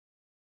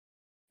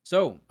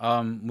 So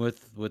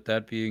with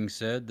that being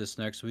said, this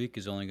next week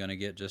is only going to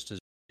get just as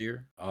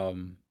easier. I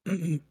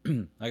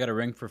got a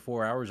ring for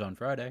 4 hours on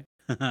Friday.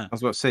 I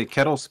was about to say,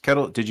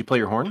 Kettle. Did you play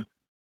your horn?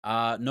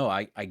 No,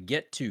 I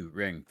get to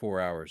ring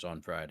 4 hours on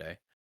Friday.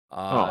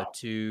 Oh.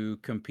 To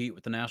compete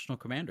with the national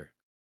commander.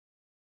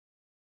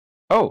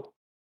 Oh.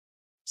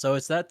 So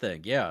it's that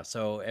thing, yeah.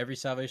 So every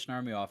Salvation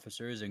Army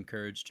officer is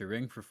encouraged to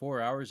ring for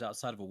 4 hours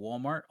outside of a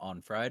Walmart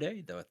on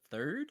Friday, the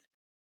 3rd,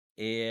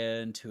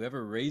 and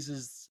whoever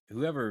raises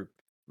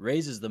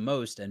the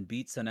most and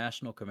beats the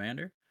national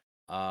commander,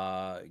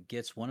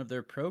 gets one of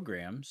their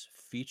programs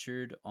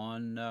featured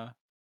on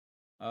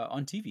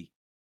TV.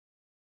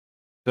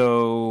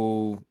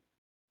 So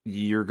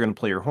you're gonna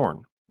play your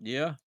horn.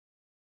 Yeah,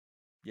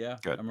 yeah,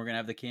 Good. and we're gonna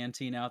have the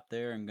canteen out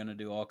there and gonna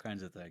do all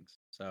kinds of things.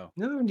 So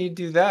No need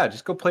to do that.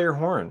 Just go play your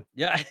horn.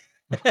 yeah,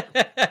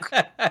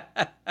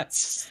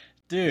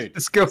 dude,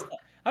 Just go.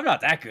 I'm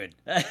not that good.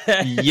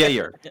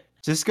 Yeah.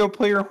 Just go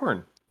play your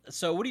horn.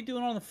 So what are you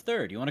doing on the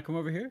 3rd? You want to come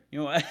over here?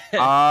 You want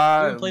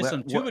to play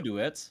some tuba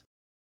duets?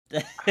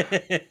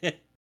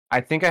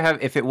 I think I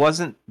have. If it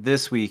wasn't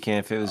this weekend,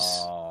 if it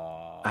was,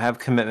 I have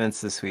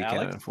commitments this weekend.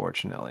 Alex?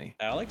 Unfortunately.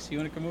 Alex, you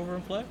want to come over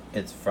and play?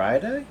 It's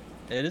Friday?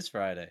 It is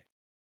Friday.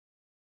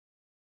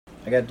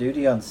 I got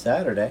duty on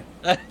Saturday.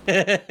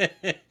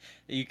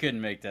 You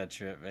couldn't make that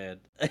trip, man.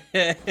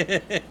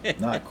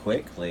 Not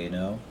quickly,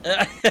 no.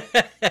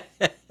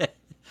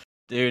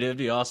 Dude, it'd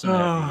be awesome to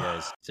have you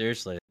guys.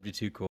 Seriously, it'd be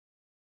too cool.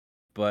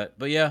 But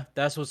yeah,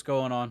 that's what's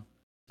going on.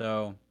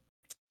 So,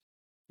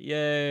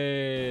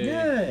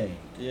 yay,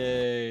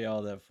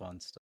 all that fun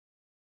stuff.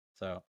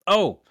 So,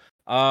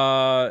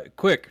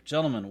 quick,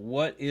 gentlemen,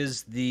 what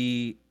is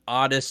the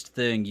oddest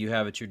thing you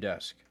have at your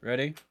desk?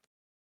 Ready?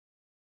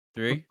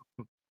 3,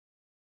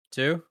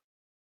 2,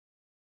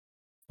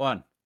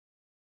 1.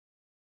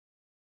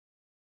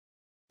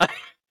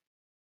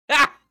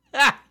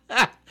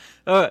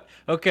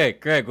 Okay,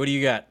 Greg, what do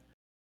you got?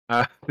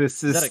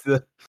 This Is is that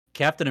the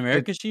Captain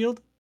America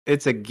shield?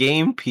 It's a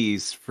game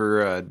piece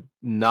for a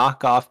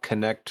knockoff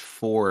Connect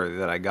 4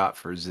 that I got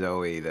for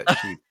Zoe that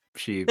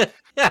she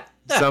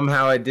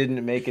somehow it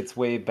didn't make its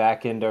way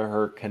back into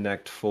her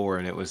Connect 4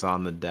 and it was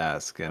on the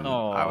desk and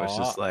I was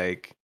just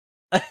like,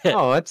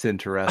 oh, that's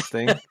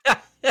interesting.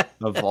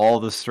 Of all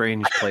the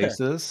strange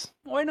places.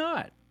 Why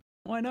not?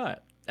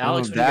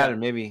 Alex, that and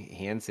maybe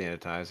hand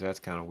sanitizer. That's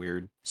kind of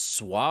weird.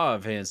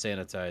 Suave hand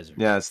sanitizer.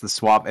 Yeah, it's the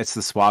Suave hand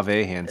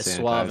sanitizer.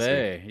 Suave.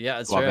 Yeah,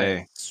 it's Suave.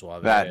 Right.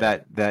 Suave.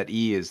 That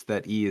E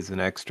is an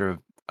extra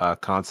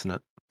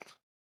consonant.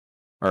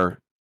 Or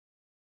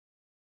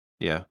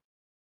yeah.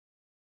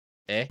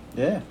 Eh?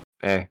 Yeah.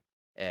 Eh.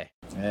 Eh.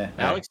 Yeah.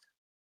 Alex?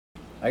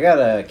 I got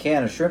a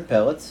can of shrimp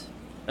pellets.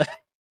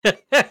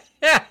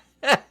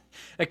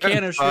 A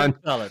can of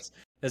shrimp pellets.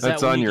 Is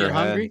That's that when on you your get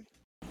hungry? head.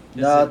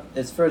 No,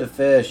 it's for the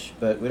fish,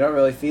 but we don't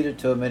really feed it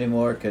to them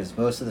anymore because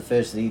most of the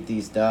fish that eat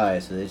these die,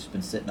 so they've just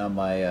been sitting on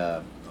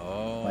my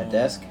my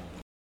desk.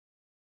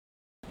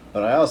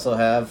 But I also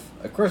have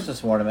a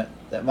Christmas ornament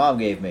that Mom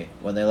gave me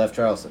when they left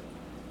Charleston.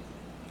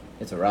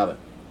 It's a robin.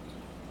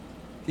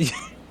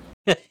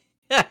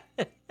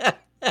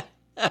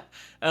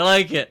 I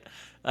like it.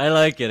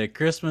 A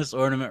Christmas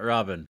ornament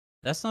robin.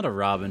 That's not a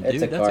robin,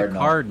 dude. That's a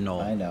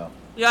cardinal. I know.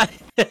 Yeah.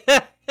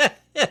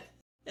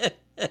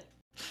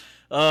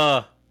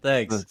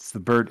 Thanks. It's the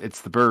bird.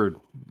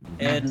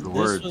 And the this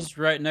word. was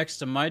right next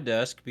to my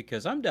desk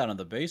because I'm down in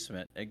the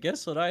basement. And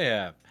guess what I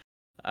have?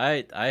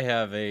 I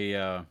have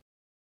a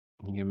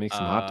You can make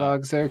some hot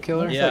dogs there,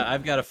 killer? yeah,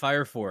 I've got a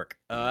fire fork.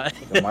 Like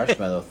a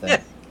marshmallow thing.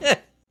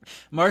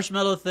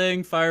 Marshmallow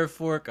thing, fire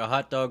fork, a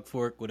hot dog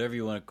fork, whatever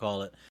you want to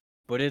call it.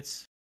 But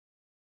it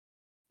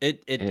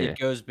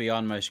goes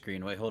beyond my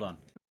screen. Wait, hold on.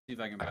 See if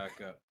I can back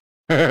up.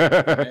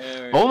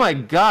 Oh my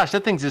gosh,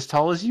 that thing's as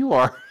tall as you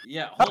are.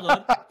 Yeah, hold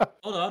on.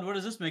 Hold on. What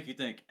does this make you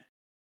think?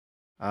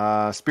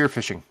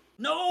 Spearfishing.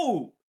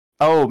 No!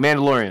 Oh,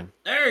 Mandalorian.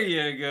 There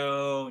you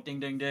go. Ding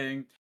ding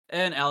ding.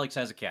 And Alex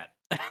has a cat.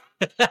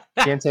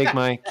 Can't take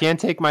my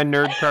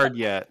nerd card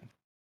yet.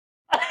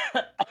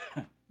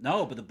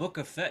 No, but the Book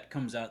of Fett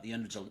comes out at the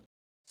end of July.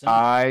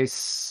 I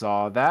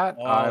saw that.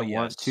 Oh, I yes.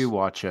 want to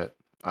watch it.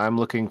 I'm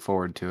looking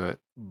forward to it.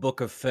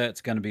 Book of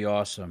Fett's going to be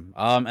awesome.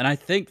 And I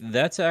think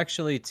that's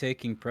actually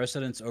taking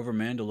precedence over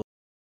Mandalorian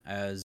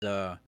as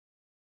the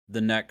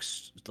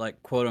next,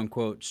 like, quote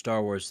unquote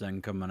Star Wars thing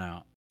coming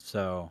out.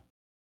 So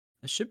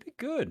it should be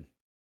good.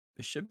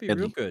 It should be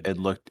real good. It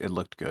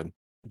looked good.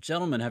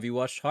 Gentlemen, have you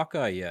watched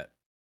Hawkeye yet?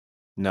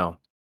 No.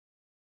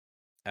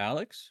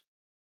 Alex?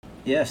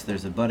 Yes,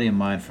 there's a buddy of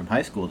mine from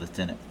high school that's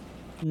in it.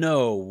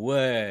 No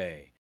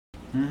way.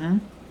 Mm-hmm.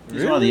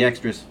 He's one of the Really?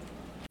 extras.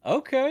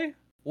 Okay.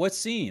 What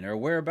scene or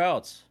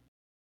whereabouts?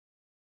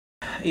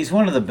 He's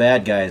one of the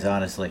bad guys,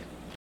 honestly.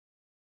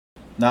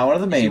 Not one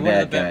of the Is he main one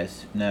of bad the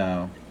guys.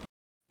 No.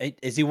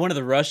 Is he one of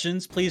the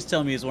Russians? Please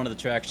tell me he's one of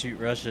the tracksuit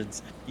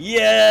Russians.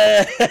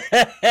 Yes!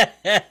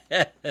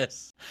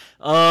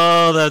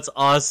 Oh, that's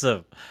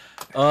awesome.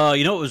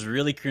 You know what was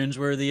really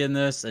cringeworthy in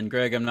this? And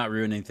Greg, I'm not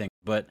ruining anything,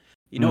 but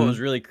you know what was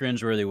really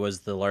cringeworthy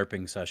was the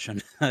LARPing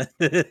session.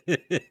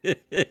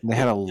 They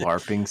had a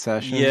LARPing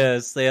session?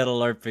 Yes, they had a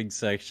LARPing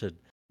section.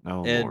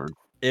 Oh, And Lord.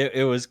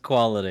 it was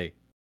quality.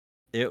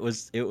 It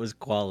was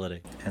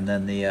quality. And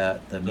then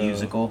the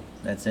musical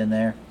that's in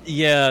there.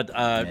 Yeah,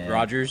 Yeah.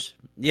 Rogers.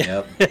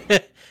 Yeah.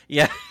 Yep.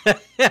 Yeah.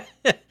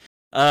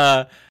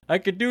 I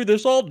could do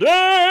this all day.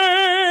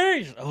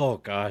 Oh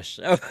gosh.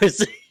 That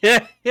was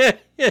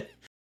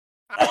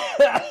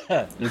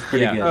It's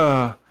pretty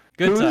Yeah. good.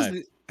 Good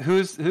time.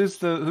 Who's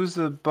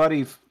the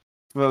buddy?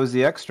 What was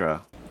the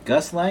extra?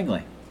 Gus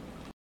Langley.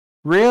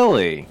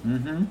 Really?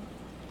 Mm-hmm.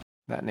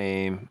 That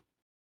name.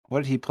 What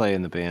did he play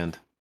in the band?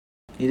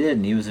 He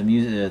didn't. He was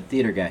a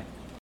theater guy.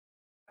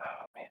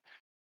 Oh man.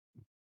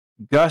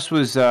 Gus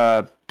was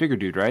bigger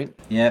dude, right?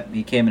 Yep.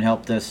 He came and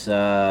helped us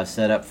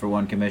set up for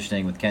one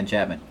commissioning with Ken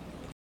Chapman.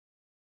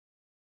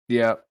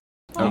 Yeah.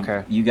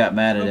 Okay. You got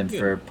mad at him good.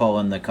 for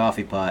pulling the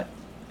coffee pot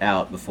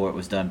out before it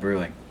was done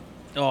brewing.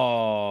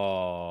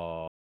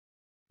 Oh.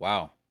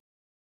 Wow.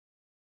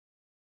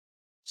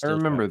 I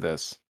remember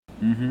this.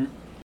 Mm-hmm.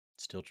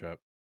 Steel trap.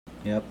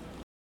 Yep.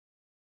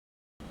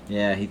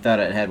 Yeah, he thought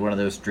it had one of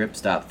those drip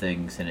stop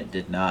things, and it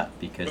did not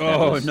because that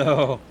Oh was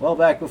no. well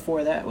back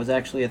before that was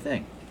actually a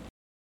thing.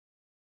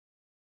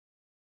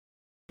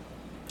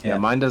 Yeah,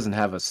 mine doesn't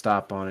have a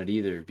stop on it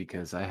either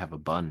because I have a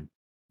bun.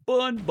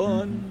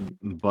 Bun.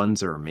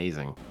 Buns are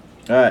amazing. All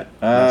right.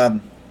 Yes.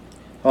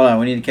 Hold on.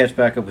 We need to catch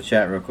back up with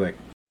chat real quick.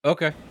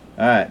 Okay.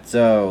 All right.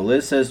 So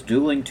Liz says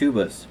dueling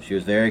tubas. She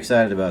was very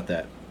excited about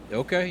that.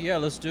 Okay, yeah,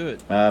 let's do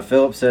it.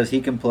 Philip says he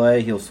can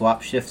play. He'll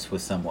swap shifts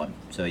with someone,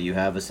 so you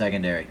have a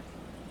secondary.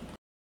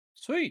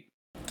 Sweet.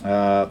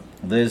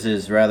 Liz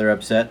is rather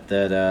upset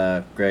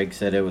that Greg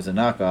said it was a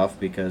knockoff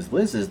because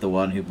Liz is the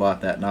one who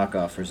bought that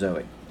knockoff for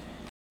Zoe.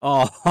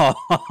 Oh.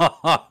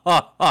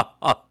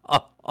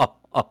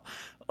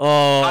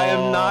 I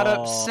am not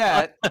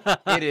upset.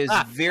 It is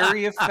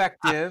very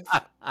effective.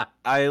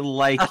 I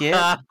like it.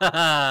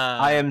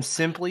 I am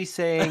simply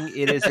saying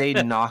it is a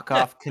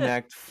knockoff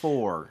Connect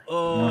 4.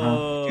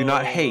 Oh. Do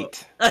not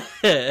hate.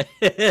 I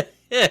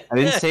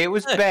didn't say it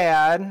was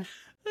bad.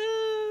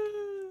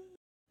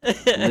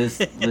 Liz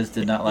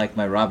did not like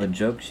my Robin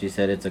joke. She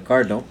said it's a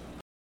cardinal.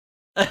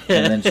 And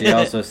then she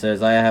also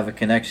says, I have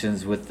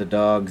connections with the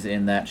dogs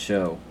in that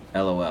show.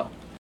 LOL.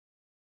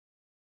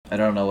 I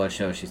don't know what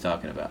show she's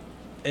talking about.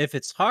 If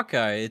it's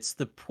Hawkeye, it's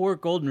the poor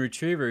golden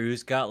retriever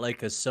who's got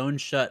like a sewn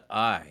shut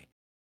eye.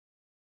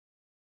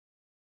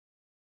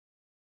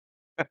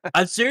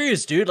 I'm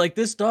serious, dude. Like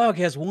this dog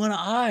has one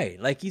eye.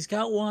 Like he's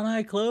got one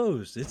eye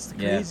closed. It's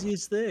the Yeah.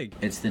 craziest thing.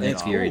 It's the Nick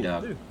Fury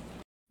dog. Dude.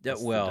 Yeah,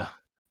 It's the well, dog.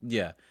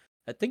 yeah.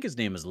 I think his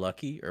name is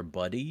Lucky or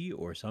Buddy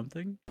or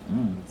something.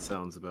 Mm.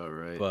 Sounds about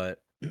right. But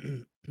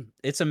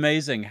it's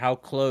amazing how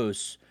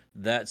close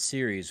that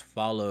series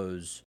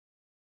follows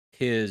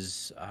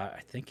his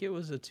I think it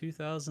was a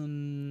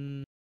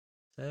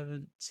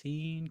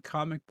 2017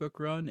 comic book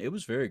run. It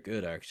was very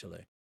good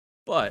actually.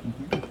 But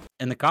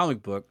in the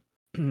comic book,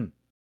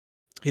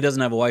 he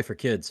doesn't have a wife or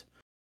kids.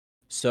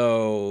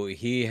 So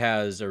he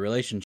has a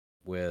relationship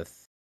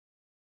with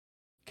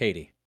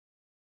Katie.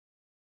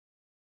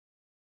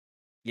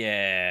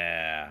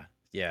 Yeah.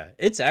 Yeah.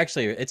 It's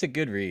a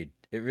good read.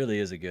 It really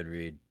is a good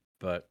read.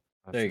 But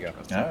there you go.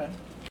 All right.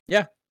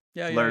 Yeah.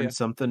 Learn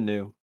something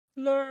new.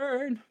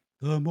 Learn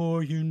the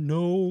more you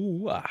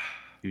know.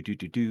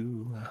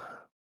 Do.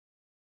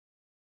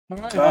 All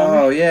right,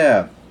 Oh,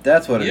 yeah.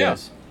 That's what it Yeah.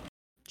 is.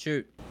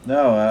 Shoot.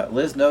 No,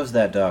 Liz knows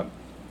that dog.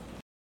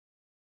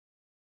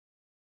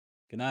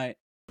 Good night.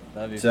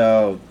 Love you.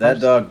 So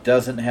that dog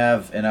doesn't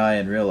have an eye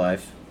in real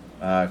life.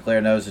 Claire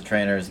knows the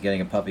trainer is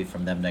getting a puppy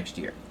from them next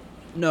year.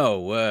 No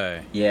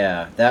way.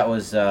 Yeah, that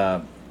was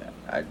I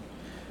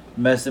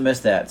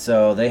missed that.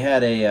 So they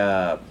had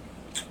a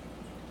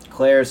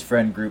Claire's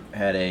friend group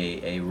had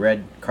a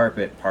red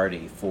carpet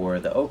party for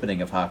the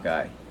opening of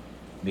Hawkeye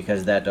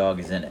because that dog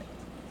is in it.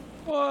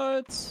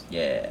 What?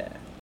 Yeah,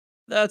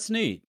 That's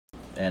neat.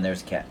 and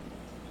there's a cat.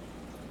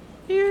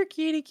 Here,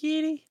 kitty,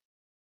 kitty.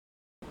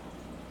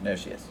 There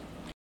she is.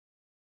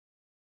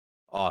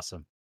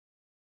 Awesome.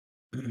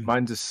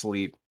 Mine's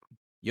asleep.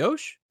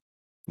 Yosh?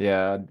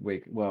 Yeah, I'd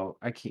wake. Well,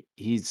 I can't.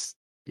 He's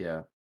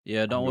yeah.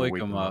 Yeah, don't gonna wake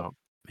wake him him up. up.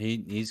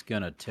 He's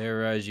gonna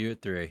terrorize you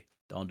at 3.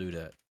 Don't do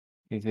that.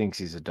 He thinks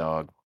he's a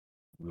dog.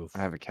 Oof. I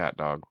have a cat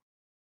dog.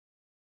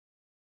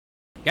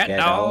 Cat Cat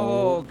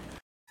dog.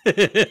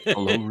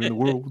 All over in the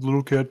world,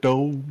 little cat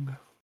dog.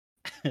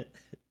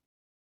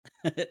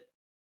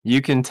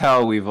 You can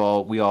tell we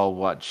all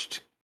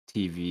watched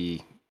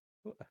TV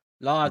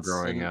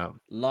growing up.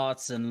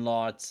 Lots and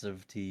lots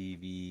of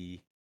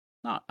TV.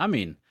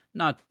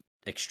 Not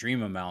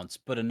extreme amounts,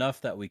 but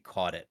enough that we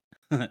caught it.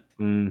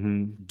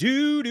 Mm-hmm.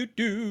 Do do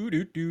do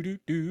do do do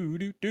do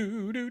do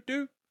do do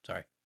do.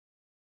 Sorry.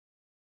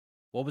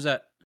 What was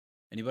that?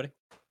 Anybody?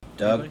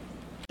 Doug. Anybody?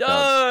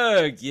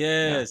 Doug. Yes.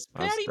 Yeah, that's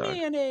Patty Doug.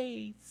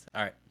 mayonnaise.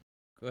 All right.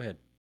 Go ahead.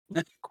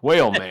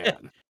 Quail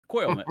Man.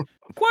 Quail man.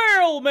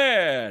 Quail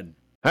man.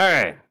 All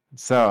right.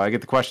 So I get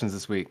the questions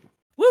this week.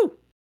 Woo.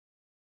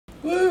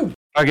 Woo!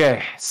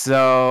 Okay,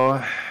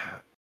 so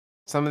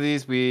some of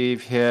these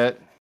we've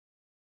hit.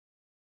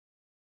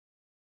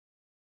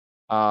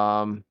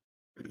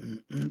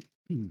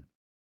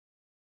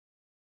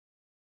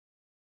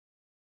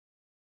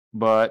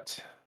 But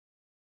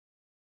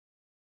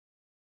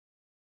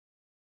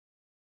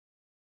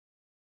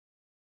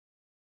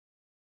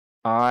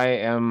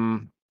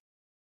I'm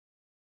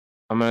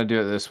gonna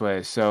do it this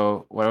way.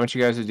 So what I want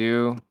you guys to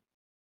do,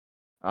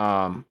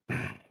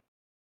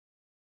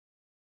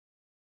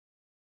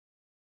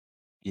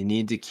 you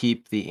need to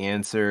keep the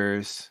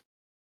answers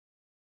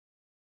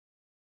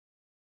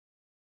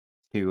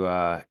to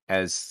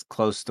as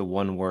close to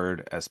one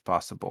word as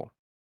possible.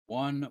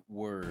 One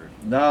word.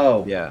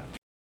 No. Yeah.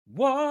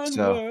 One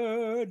So-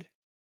 word.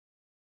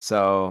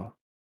 So,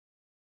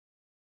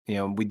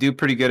 we do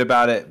pretty good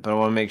about it, but I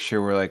want to make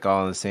sure we're like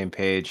all on the same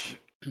page.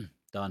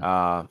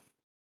 Done.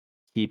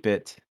 Keep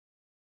it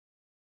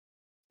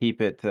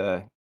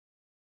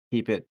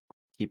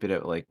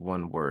at like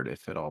one word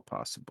if at all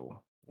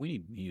possible. We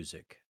need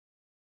music.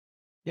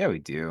 Yeah, we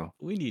do.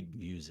 We need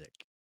music.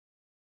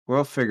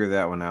 We'll figure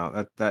that one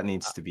out. That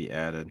needs to be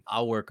added.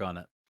 I'll work on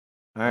it.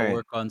 All I'll right.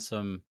 work on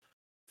some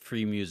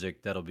free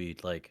music that'll be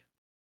like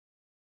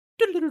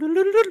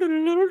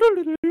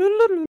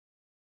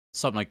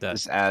something like that.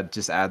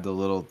 Just add the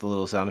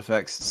little sound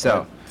effects.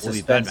 So, We'll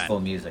be Batman.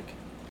 Suspenseful music.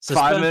 5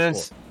 Suspenseful.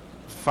 minutes.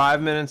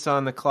 5 minutes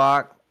on the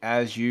clock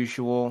as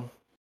usual.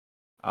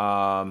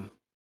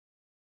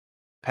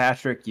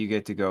 Patrick, you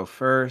get to go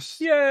first.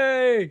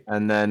 Yay!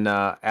 And then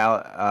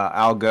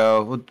I'll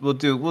go. We'll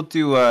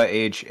do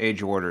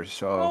age orders.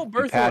 So Oh, be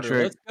birth order,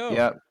 Patrick. let's go.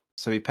 Yep.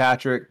 So be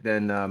Patrick,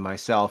 then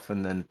myself,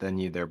 and then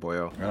you there,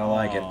 boyo. I don't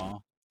like it. Aw,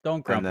 Don't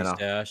And grumpy then I'll-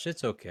 stash.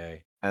 It's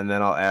okay. And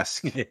then I'll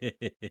ask.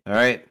 All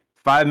right.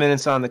 5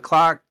 minutes on the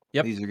clock.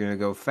 Yep. These are gonna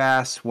go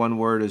fast. One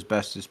word as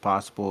best as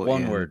possible.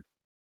 One in word.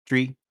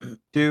 3,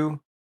 2,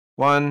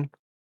 1,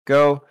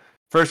 go.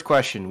 First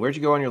question: where'd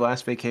you go on your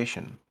last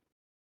vacation?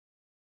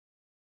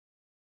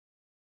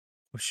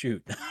 Oh,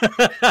 shoot.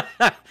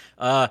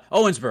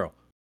 Owensboro.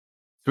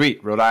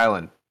 Sweet, Rhode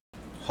Island.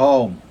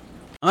 Home.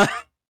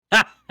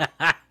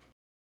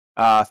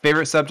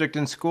 Favorite subject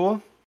in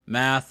school?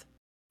 Math.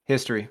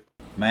 History.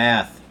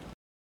 Math.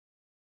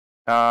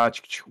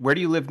 Where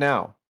do you live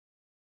now?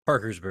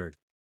 Parkersburg.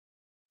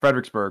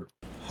 Fredericksburg.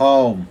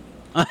 Home.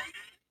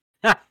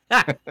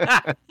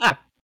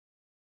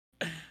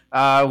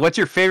 What's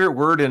your favorite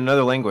word in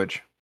another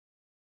language?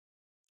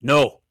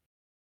 No.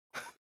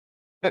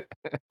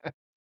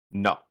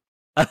 No.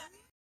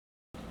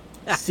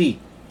 C.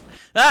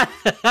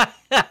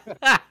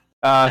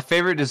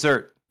 Favorite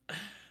dessert?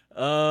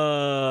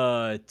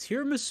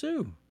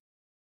 Tiramisu.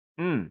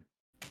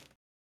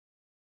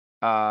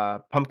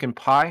 Pumpkin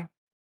pie.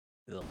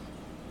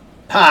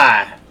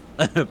 Pie.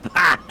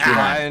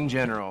 Pie in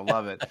general,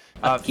 love it.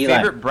 Key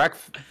lime.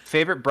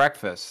 Favorite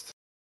breakfast?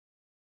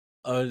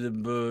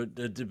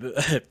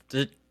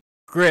 The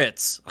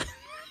grits.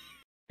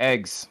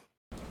 Eggs.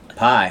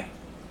 Pie.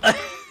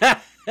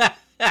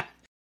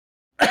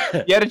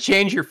 If you had to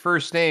change your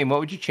first name, what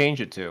would you change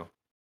it to?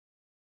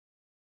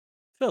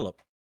 Philip.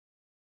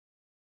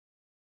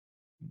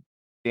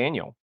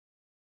 Daniel.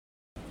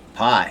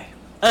 Pie.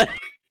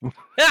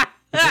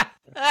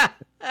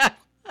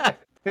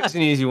 Here's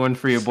an easy one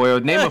for you,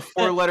 boyo. Name a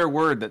 4-letter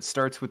word that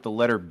starts with the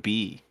letter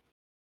B.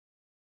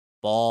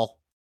 Ball.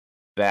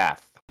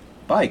 Bath.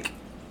 Bike.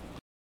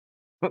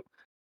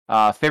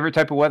 Favorite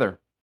type of weather?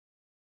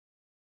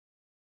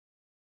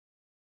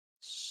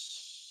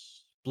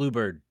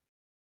 Bluebird.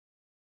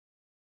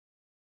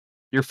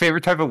 Your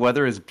favorite type of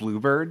weather is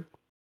bluebird?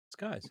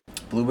 Skies.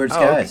 Bluebird Oh,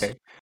 skies. okay.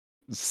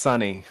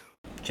 Sunny.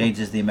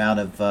 Changes the amount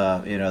of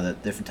the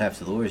different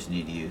types of lures you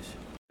need to use.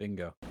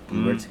 Bingo.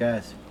 Bluebird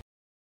skies.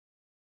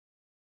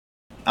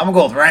 I'm gonna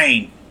go with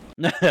rain.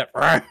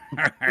 Right.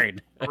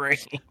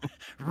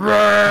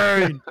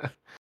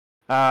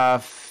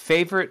 Right.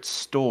 Favorite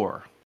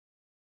store?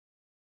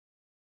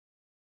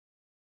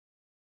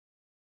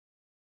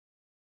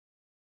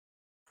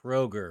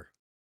 Kroger.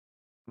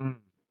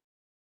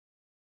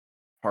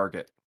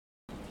 Target.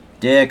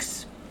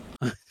 Dick's.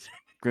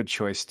 Good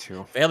choice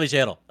too. Family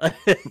Channel.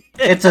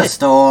 It's a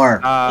store.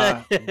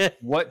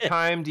 What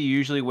time do you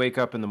usually wake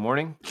up in the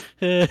morning?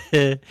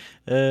 7.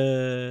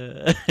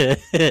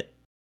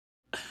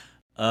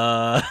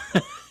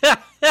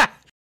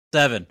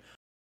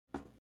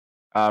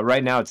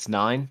 Right now it's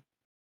 9.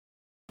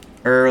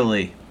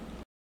 Early.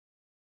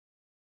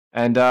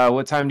 And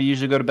what time do you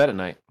usually go to bed at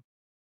night?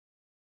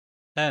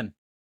 10.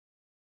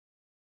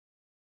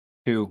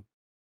 2.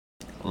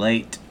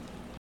 Late.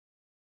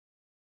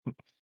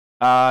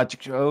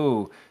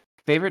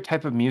 Favorite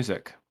type of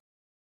music?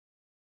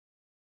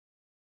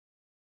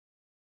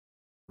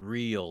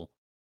 Real.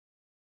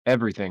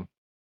 Everything.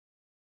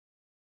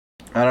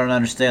 I don't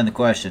understand the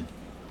question.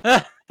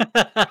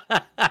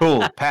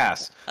 Cool.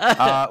 Pass.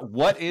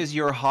 What is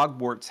your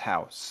Hogwarts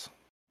house?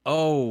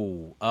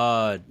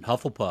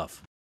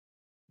 Hufflepuff.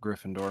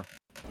 Gryffindor.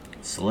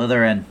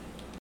 Slytherin.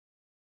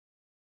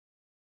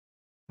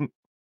 Knew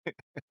it.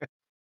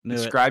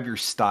 Describe your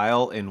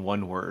style in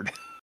one word.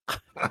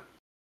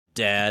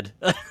 Dad.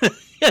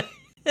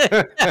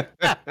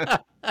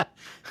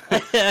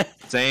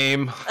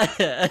 Same.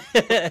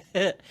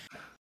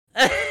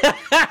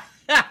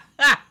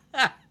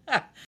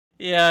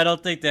 Yeah, I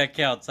don't think that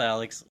counts,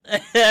 Alex.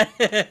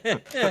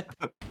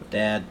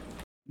 Dad.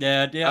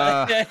 Dad,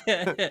 yeah.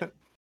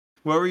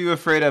 What were you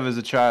afraid of as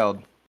a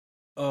child?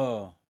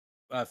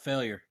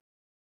 Failure.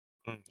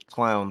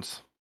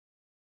 Clowns.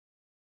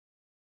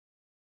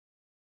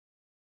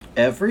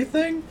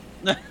 Everything?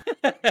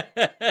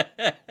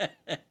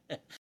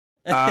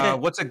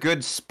 What's a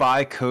good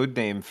spy code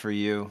name for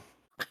you?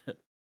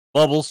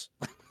 Bubbles.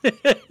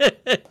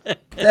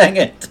 Dang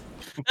it.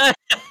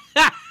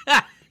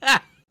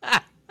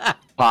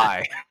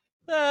 Pie.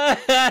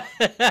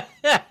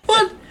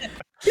 What?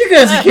 You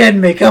guys are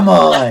kidding me. Come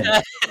on.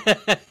 All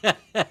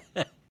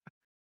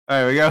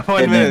right, we got 1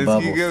 Hidden minute.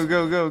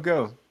 Bubbles.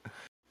 Go.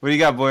 What do you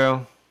got,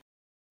 Boyo?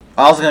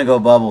 I was going to go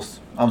Bubbles.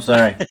 I'm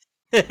sorry.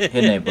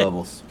 Hidden name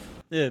Bubbles.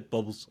 Yeah,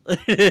 Bubbles.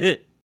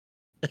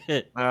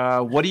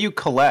 What do you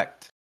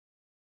collect?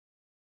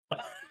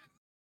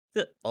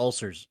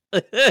 Ulcers.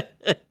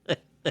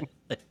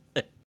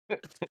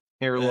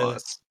 Hair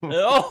loss.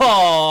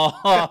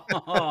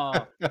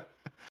 Oh.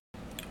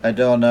 I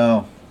don't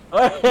know.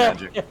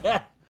 Magic.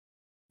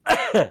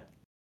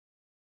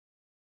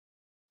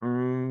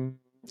 All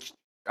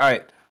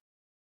right.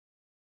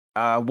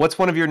 What's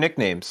one of your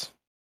nicknames?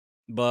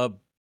 Bub.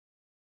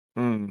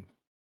 I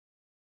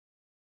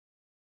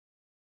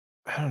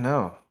don't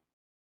know.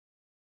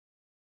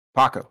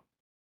 Paco.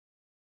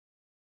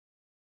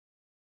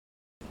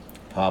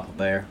 Papa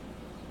Bear.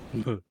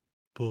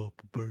 Papa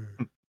Bear.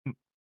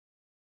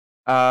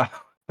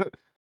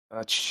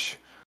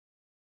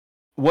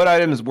 What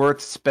item is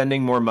worth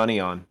spending more money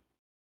on?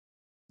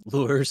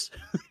 Lures.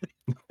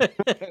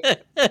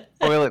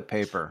 Toilet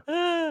paper.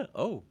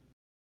 Oh.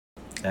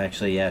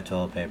 Actually, yeah,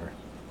 toilet paper.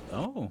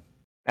 Oh.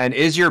 And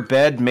is your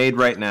bed made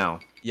right now?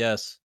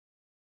 Yes.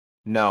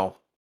 No.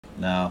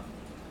 No.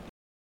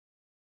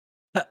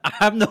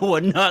 I'm the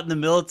one not in the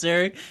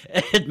military,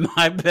 and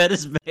my bed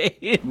is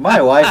made.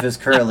 My wife is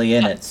currently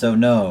in it, so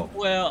no.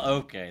 Well,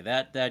 okay,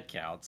 that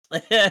counts.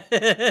 But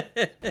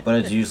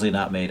it's usually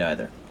not made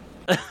either.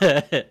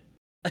 I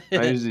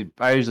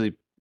usually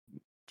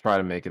try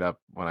to make it up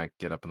when I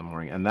get up in the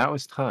morning, and that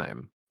was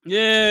time.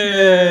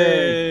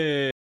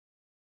 Yay!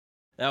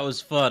 That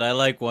was fun. I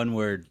like one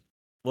word.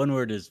 One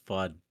word is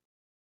fun.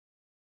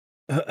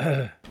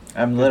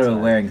 I'm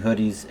literally wearing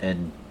hoodies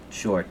and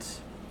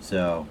shorts,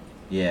 so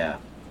yeah,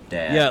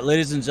 Dad. Yeah,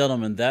 ladies and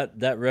gentlemen,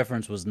 that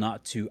reference was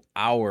not to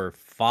our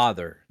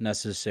father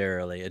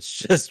necessarily. It's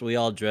just we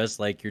all dress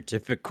like your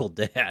typical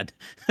dad.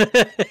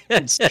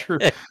 It's true.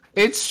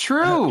 It's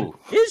true.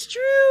 It's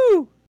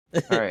true.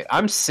 All right,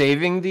 I'm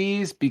saving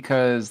these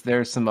because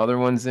there's some other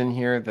ones in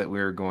here that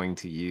we're going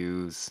to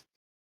use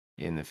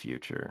in the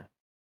future.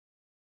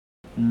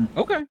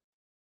 Okay.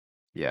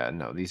 Yeah,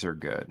 no, these are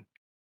good.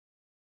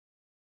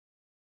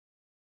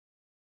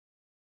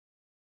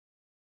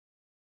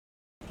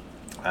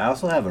 I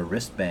also have a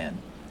wristband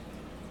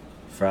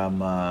from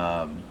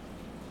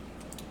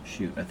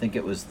shoot, I think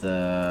it was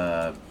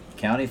the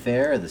county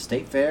fair or the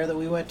state fair that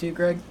we went to,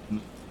 Greg.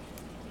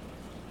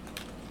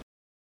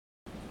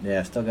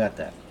 Yeah, I still got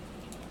that.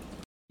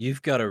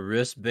 You've got a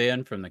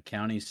wristband from the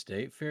county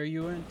state fair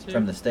you went to?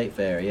 From the state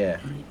fair,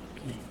 yeah.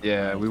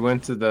 Yeah, we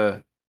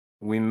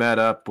met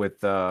up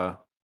with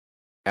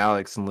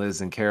Alex and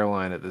Liz and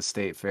Caroline at the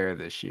state fair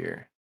this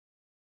year.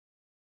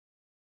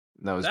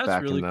 That was That's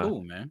back really in the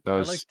cool, man. that I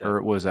was like that.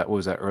 or was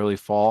that early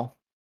fall?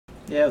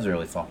 Yeah, it was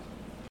really fun.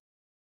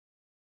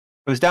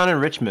 It was down in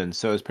Richmond,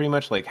 so it was pretty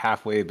much like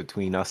halfway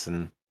between us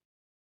and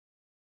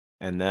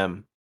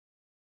them.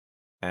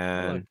 I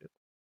And liked it.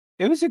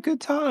 it was a good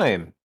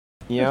time.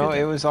 You It was a know, good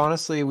it time. was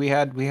honestly we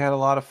had a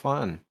lot of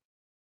fun.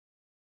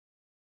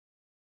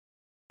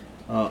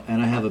 Oh,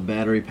 and I have a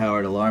battery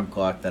powered alarm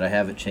clock that I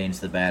haven't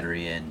changed the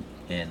battery in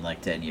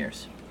like 10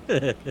 years.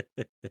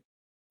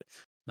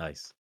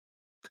 Nice.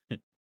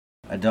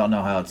 I don't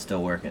know how it's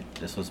still working.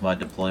 This was my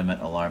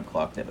deployment alarm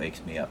clock that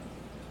wakes me up.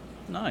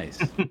 Nice.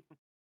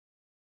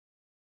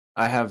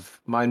 I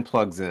have mine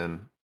plugs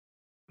in,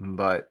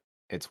 but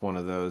it's one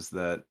of those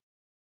that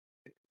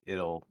it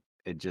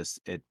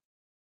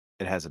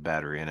has a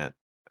battery in it.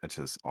 It's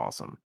just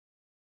awesome.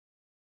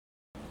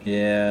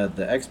 Yeah,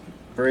 the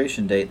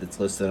expiration date that's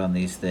listed on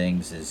these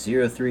things is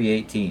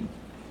 0318.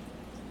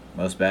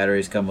 Most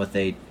batteries come with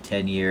a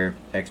 10-year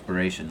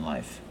expiration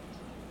life.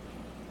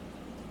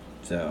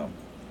 So,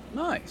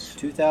 Nice.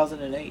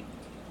 2008.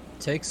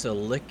 Takes a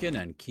licking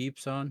and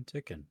keeps on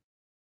ticking.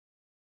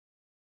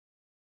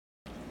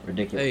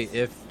 Ridiculous.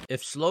 Hey,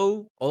 if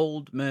slow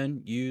old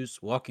men use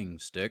walking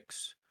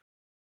sticks,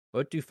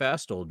 what do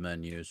fast old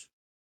men use?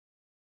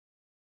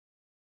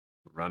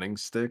 Running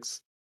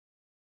sticks.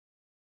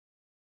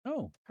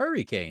 Oh,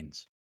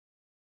 hurricanes.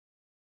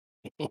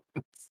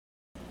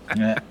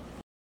 Yeah.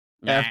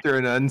 After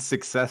an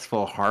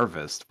unsuccessful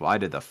harvest, why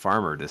did the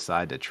farmer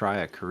decide to try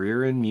a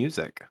career in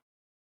music?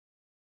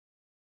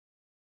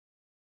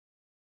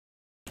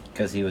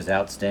 Because he was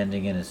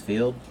outstanding in his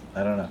field?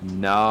 I don't know.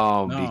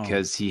 No, No.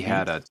 because he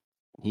had a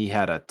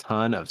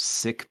ton of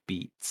sick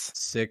beats.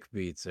 Sick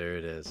beats, there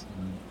it is.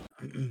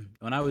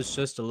 When I was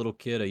just a little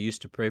kid, I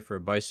used to pray for a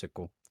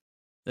bicycle.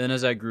 Then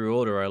as I grew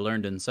older, I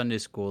learned in Sunday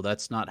school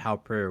that's not how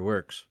prayer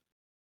works.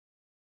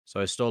 So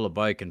I stole a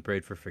bike and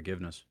prayed for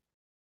forgiveness.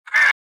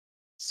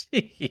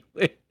 See,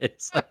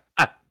 it's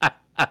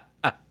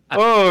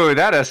Oh,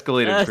 that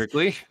escalated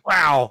quickly.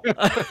 wow.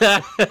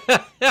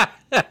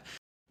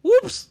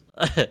 Whoops.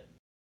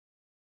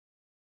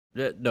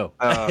 No.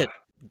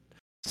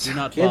 Do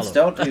not Kids,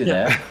 follow. don't do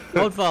that.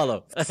 Don't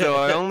follow. So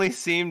I only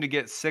seem to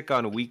get sick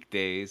on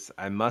weekdays.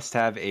 I must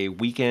have a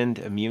weekend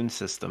immune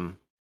system.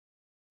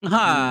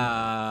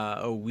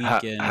 A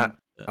weekend.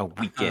 A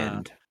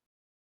weekend.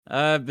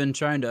 I've been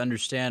trying to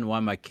understand why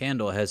my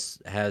candle has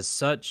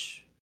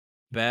such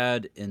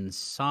bad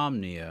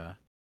insomnia.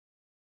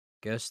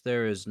 Guess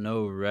there is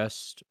no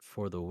rest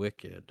for the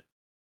wicked.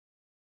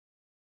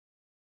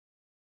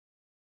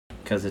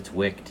 Because it's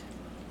wicked.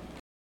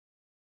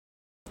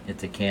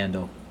 It's a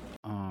candle.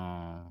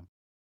 Oh,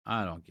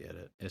 I don't get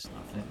it. It's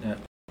not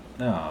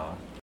No.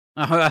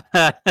 fun.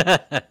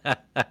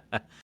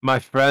 My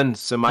friend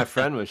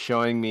was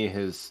showing me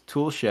his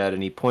tool shed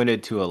and he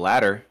pointed to a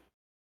ladder.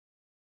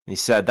 He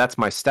said, "That's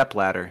my step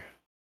ladder.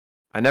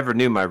 I never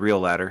knew my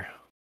real ladder."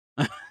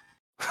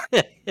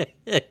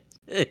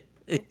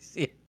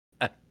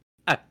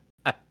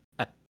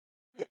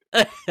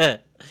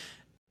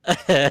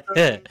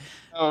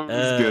 Oh, it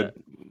was good.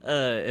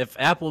 If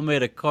Apple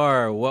made a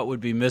car, what would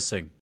be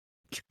missing?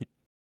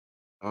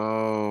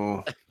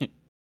 Oh.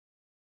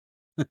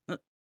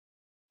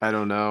 I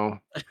don't know.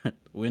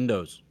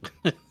 Windows.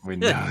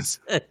 Windows.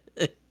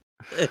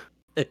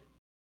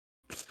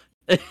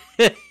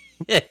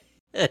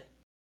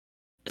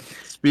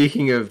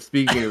 Speaking of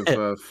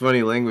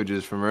funny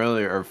languages from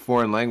earlier, or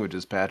foreign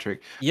languages,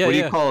 Patrick. Yeah, what do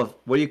yeah.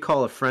 you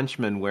call a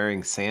Frenchman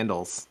wearing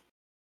sandals?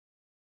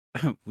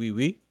 Oui,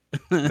 oui.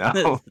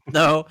 No.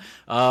 No.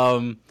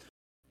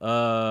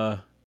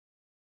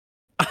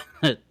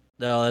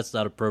 No, that's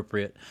not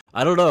appropriate.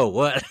 I don't know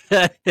what.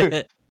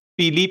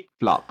 Philippe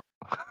Flop.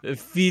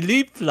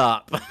 Philippe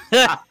Flop.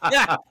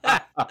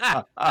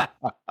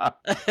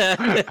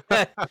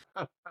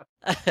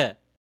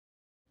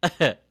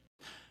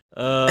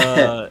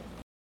 uh,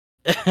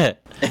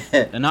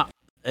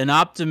 an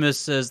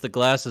optimist says the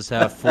glass is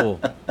half full.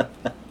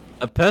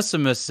 A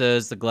pessimist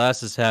says the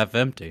glass is half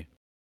empty.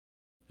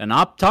 An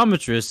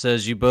optometrist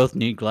says you both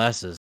need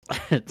glasses.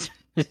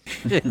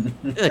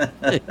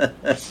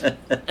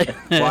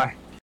 Why?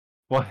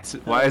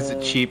 Why is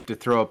it cheap to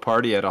throw a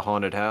party at a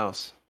haunted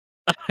house?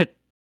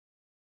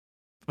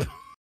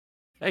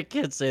 I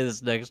can't say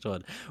this next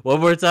one. One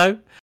more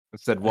time. I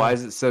said, why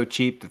is it so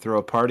cheap to throw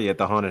a party at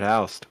the haunted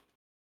house?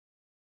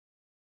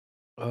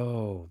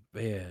 Oh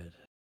man.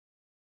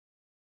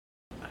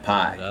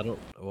 Pie. I don't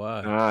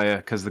why. Oh yeah,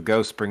 because the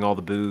ghosts bring all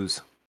the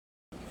booze.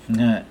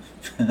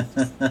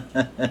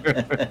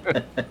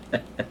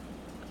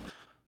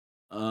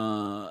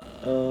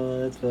 Oh,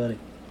 that's funny.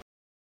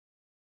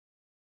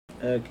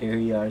 Okay, here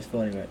you are. It's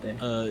funny right there.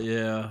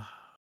 Yeah.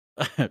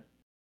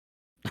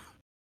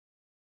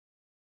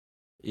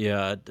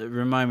 Yeah,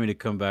 remind me to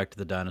come back to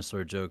the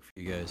dinosaur joke for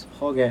you guys.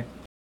 Okay.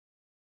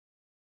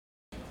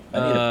 I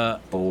need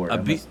a board. a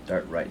I'm B- gonna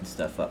start writing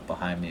stuff up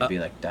behind me. It'd be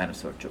like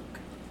dinosaur joke.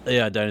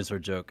 Yeah, dinosaur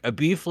joke. A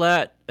B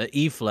flat, a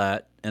E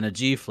flat, and a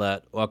G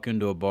flat walk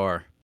into a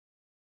bar.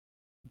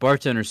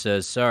 Bartender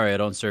says, "Sorry, I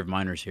don't serve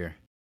minors here."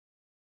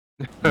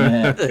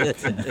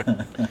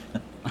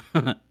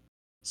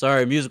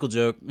 Sorry, musical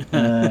joke.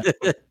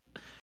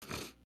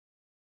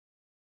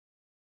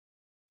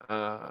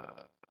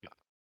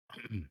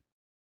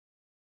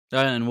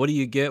 And what do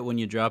you get when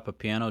you drop a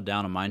piano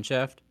down a mine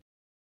shaft?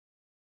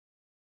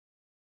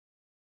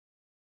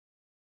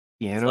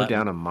 Piano Flat-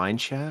 down a mine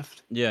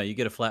shaft? Yeah, you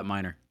get a flat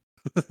minor.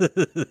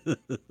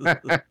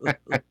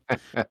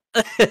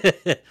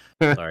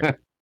 Sorry.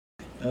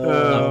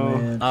 Oh,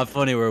 man. Not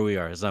funny where we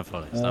are. It's not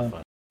funny. It's not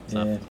funny. It's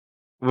not Yeah. funny.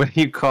 What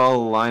do you call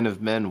a line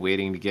of men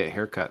waiting to get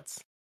haircuts?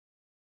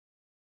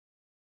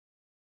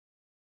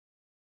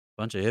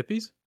 Bunch of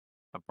hippies?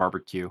 A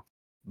barbecue.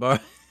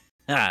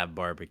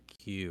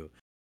 Barbecue.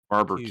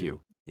 Barbecue.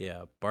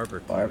 Yeah,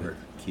 barbecue.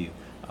 Barbecue.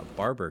 A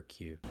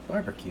barbecue.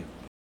 Barbecue.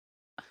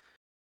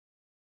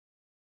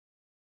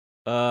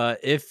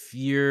 If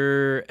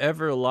you're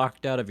ever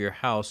locked out of your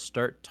house,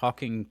 start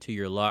talking to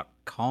your lock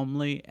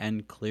calmly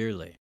and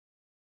clearly.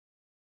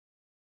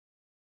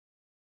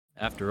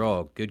 After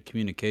all, good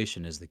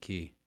communication is the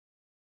key.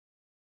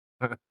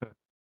 I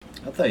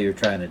thought you were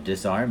trying to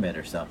disarm it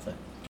or something.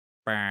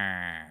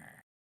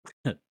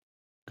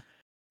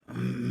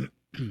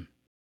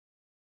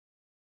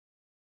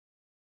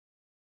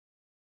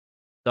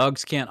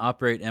 Dogs can't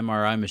operate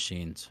MRI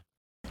machines,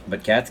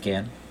 But cats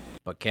can.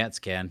 but cats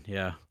can.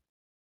 Yeah,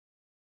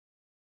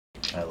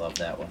 I love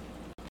that one.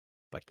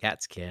 but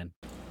cats can.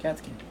 Cats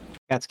can.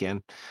 Cats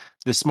can.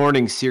 This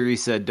morning, Siri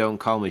said, "Don't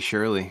call me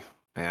Shirley."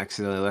 I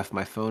accidentally left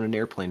my phone in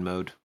airplane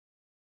mode.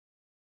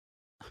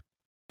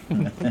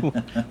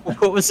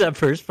 What was that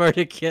first part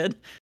again?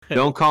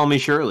 Don't call me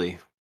Shirley.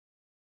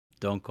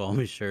 Don't call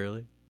me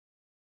Shirley.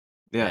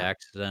 I Yeah.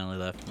 accidentally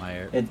left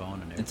my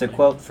phone in It's a airplane.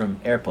 quote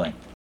from Airplane.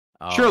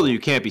 Oh. Surely you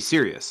can't be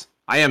serious.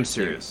 I am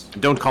serious.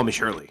 Don't call me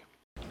Shirley.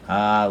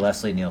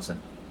 Leslie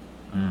Nielsen.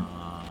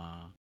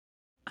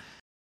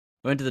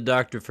 Went to the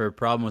doctor for a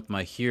problem with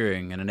my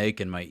hearing and an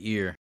ache in my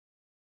ear.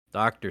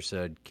 Doctor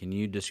said, "Can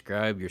you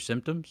describe your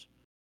symptoms?"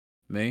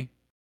 Me?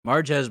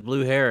 Marge has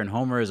blue hair and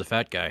Homer is a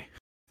fat guy.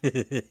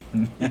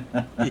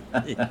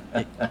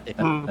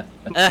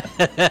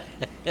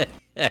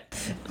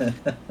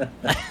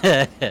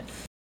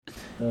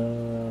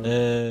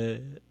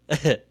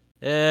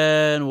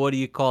 And what do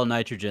you call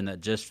nitrogen that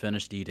just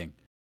finished eating?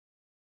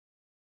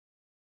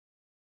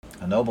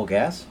 A noble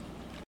gas?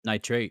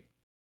 Nitrate.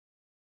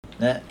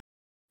 Nah.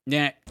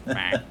 Yeah.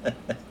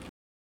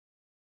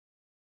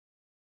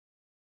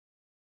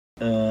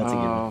 That's a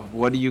good one.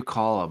 What do you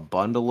call a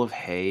bundle of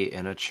hay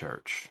in a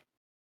church?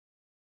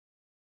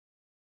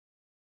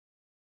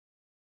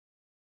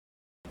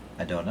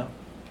 I don't know.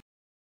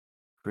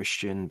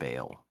 Christian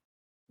Bale.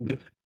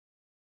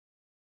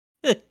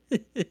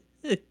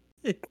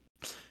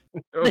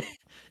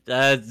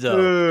 That's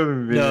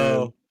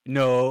no.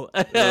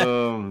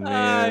 Oh man.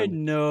 I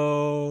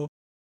know.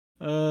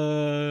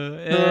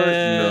 And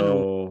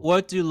no.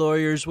 what do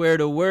lawyers wear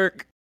to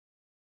work?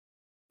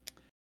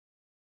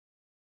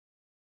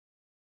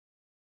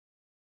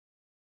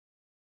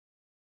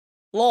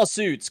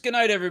 Lawsuits. Good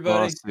night,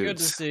 everybody. Good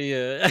to Lawsuits. see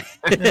you.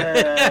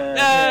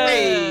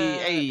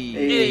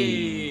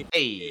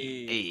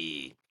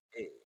 Hey.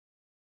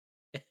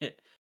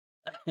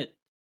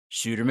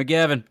 Shooter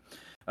McGavin.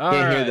 All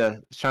Can't hear right.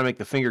 it's trying to make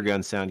the finger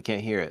gun sound. You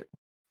can't hear it.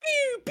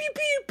 Pew, pew,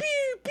 pew,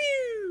 pew,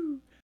 pew.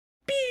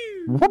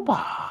 Pew.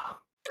 Whoopah.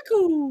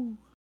 Cool.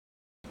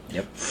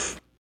 Yep.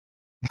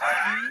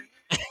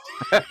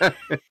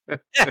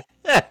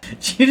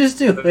 Did you just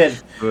do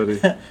it?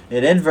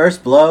 An inverse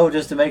blow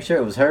just to make sure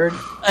it was heard?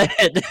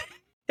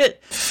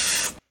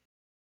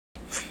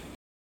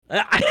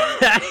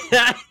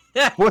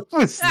 What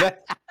was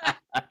that?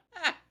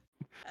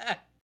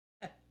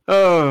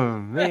 Oh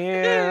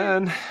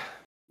man.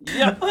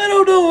 Yep. I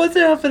don't know what's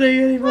happening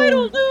anymore. I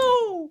don't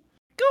know.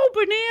 Go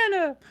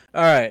banana.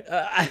 All right.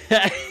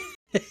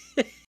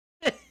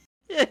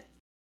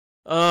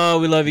 Oh,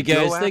 we love you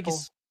guys. Go Thank Apple.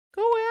 you.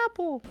 Go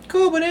Apple.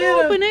 Cool banana.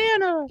 Go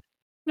banana.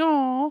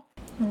 No.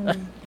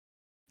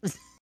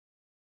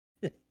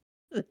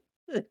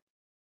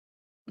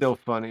 Still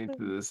funny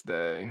to this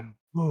day.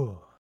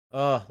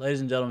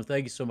 Ladies and gentlemen,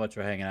 thank you so much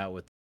for hanging out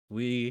with us.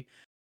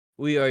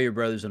 We are your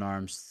brothers in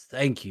arms.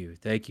 Thank you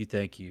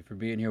for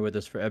being here with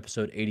us for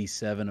episode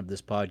 87 of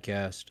this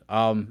podcast.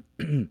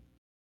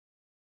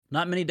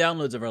 Not many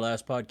downloads of our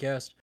last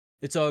podcast.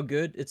 It's all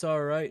good. It's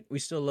all right. We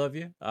still love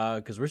you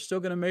because we're still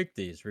going to make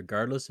these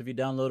regardless if you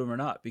download them or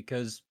not,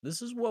 because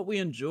this is what we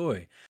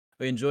enjoy.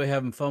 We enjoy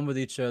having fun with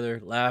each other,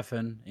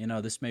 laughing. You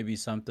know, this may be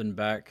something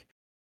back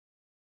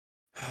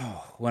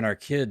when our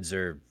kids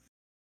are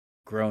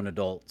grown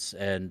adults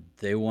and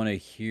they want to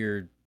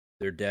hear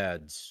their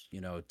dads,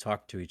 you know,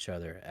 talk to each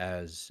other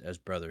as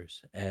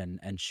brothers and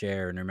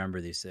share and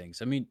remember these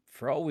things. I mean,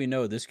 for all we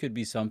know, this could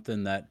be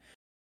something that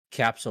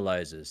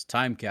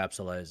time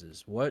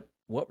capsulizes what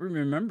we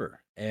remember,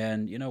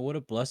 and you know what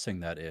a blessing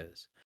that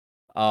is,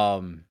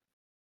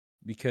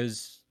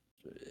 because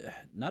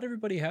not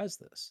everybody has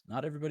this.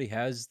 Not everybody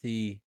has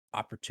the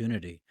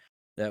opportunity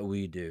that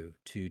we do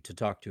to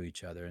talk to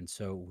each other, and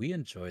so we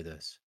enjoy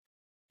this.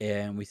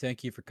 And we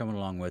thank you for coming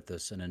along with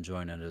us and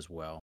enjoying it as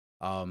well.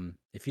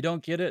 If you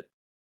don't get it,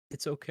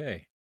 it's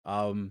okay.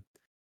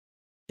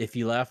 If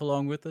you laugh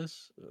along with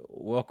us,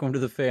 welcome to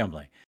the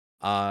family.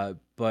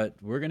 But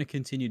we're going to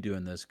continue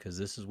doing this because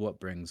this is what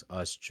brings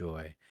us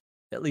joy,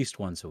 at least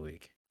once a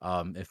week,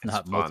 if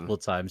not fun. multiple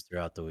times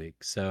throughout the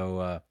week.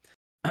 So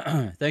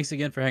thanks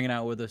again for hanging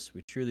out with us.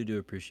 We truly do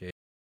appreciate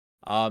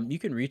it. You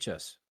can reach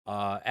us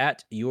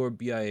at Your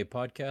BIA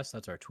Podcast.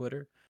 That's our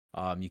Twitter.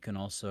 You can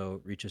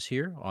also reach us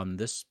here on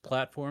this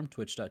platform,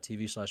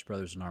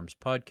 twitch.tv/Brothers in Arms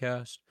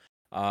Podcast.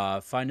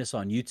 Find us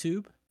on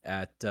YouTube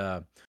at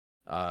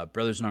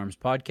Brothers in Arms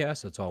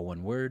Podcast. That's all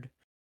one word.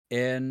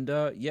 And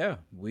yeah,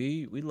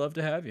 we love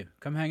to have you.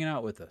 Come hanging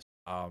out with us.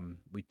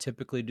 We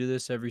typically do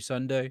this every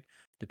Sunday,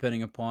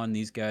 depending upon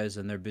these guys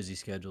and their busy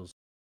schedules,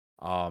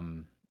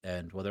 and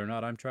whether or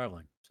not I'm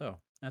traveling. So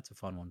that's a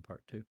fun one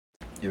part too.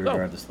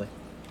 Irregardlessly.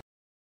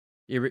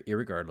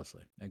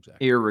 Irregardlessly,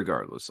 exactly.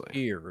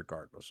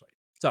 Irregardlessly.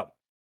 So,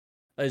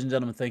 Ladies and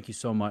gentlemen, thank you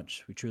so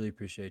much. We truly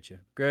appreciate you.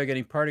 Greg,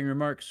 any parting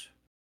remarks?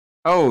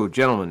 Oh,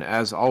 gentlemen,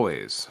 as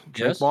always,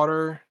 drink Yes?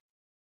 water,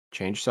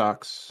 change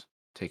socks,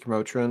 take your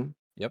Motrin,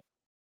 Yep.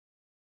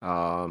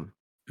 wear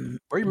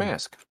your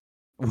mask,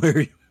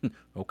 Where?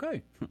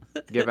 Okay.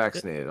 get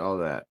vaccinated, all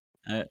that.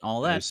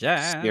 All that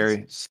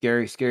There's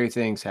jazz. scary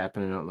things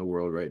happening out in the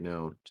world right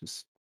now.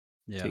 Just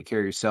Yeah. take care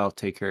of yourself,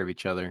 take care of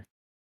each other.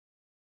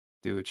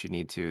 Do what you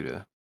need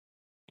to,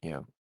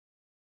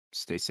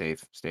 stay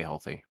safe, stay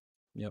healthy.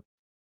 Yep.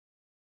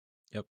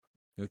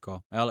 Good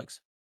call. Alex?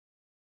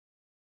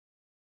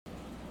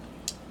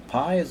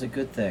 Pie is a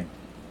good thing,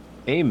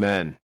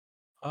 Amen.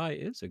 Pie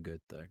is a good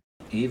thing.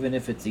 even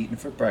if it's eaten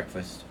for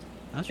breakfast.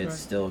 That's It's right.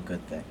 still a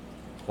good thing.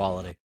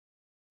 Quality.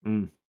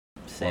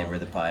 Savor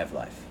the Quality. pie of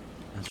life.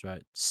 That's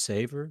right.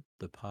 Savor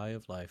the pie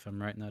of life.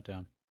 I'm writing that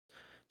down.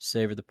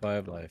 Savor the pie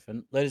of life.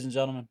 And ladies and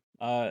gentlemen,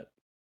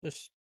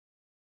 just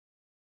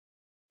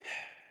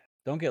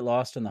don't get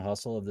lost in the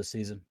hustle of the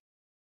season.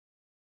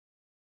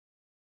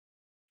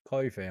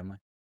 Call your family.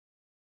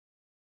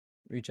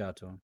 Reach out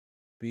to them.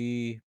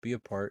 Be a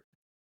part.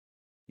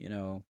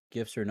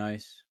 Gifts are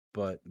nice,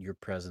 but your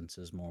presence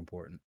is more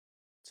important.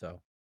 So,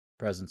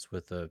 presence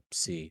with a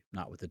C,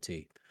 not with a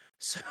T.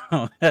 So,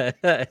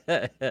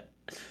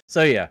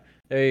 so yeah,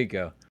 there you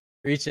go.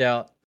 Reach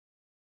out,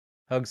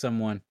 hug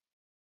someone.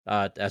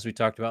 As we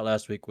talked about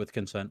last week, with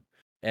consent,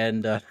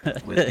 and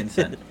With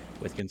consent.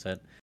 with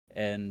consent,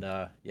 and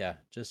yeah,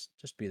 just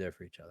be there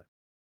for each other.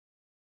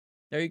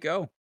 There you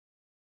go.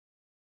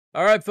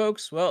 All right,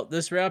 folks. Well,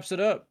 this wraps it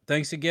up.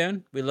 Thanks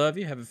again. We love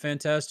you. Have a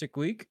fantastic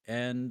week,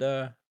 and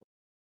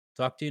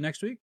talk to you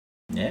next week.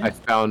 Yeah.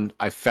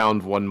 I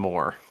found one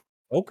more.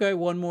 Okay,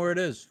 one more it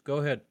is. Go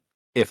ahead.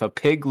 If a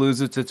pig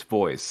loses its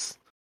voice,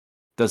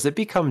 does it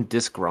become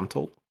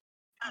disgruntled?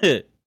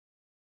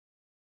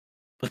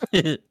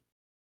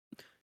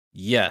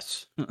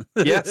 Yes.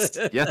 Yes,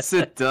 yes,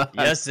 it does.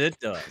 Yes, it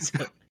does.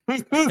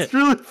 That's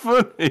really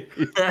funny.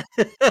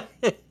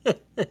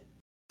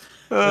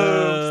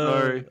 I'm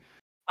sorry.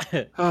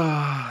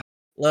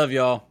 Love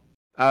y'all.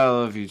 I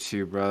love you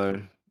too,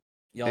 brother.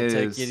 Y'all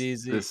take it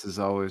easy. This is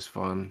always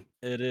fun.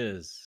 It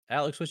is.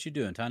 Alex, what you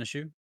doing? Tying a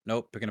shoe?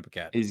 Nope, picking up a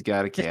cat. He's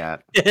got a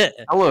cat.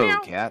 Hello, Meow.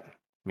 cat.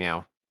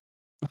 Meow.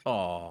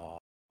 Aw.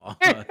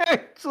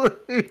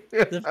 Actually,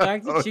 The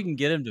fact that you can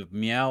get him to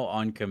meow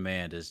on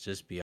command is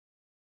just beyond.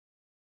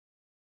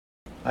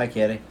 Hi,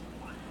 kitty.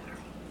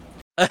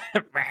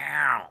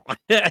 Meow.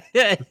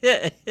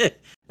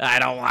 I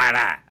don't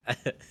wanna.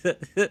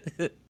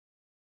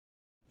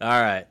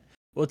 All right.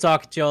 We'll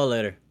talk to y'all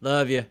later.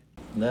 Love you.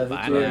 Love you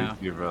Bye too. now.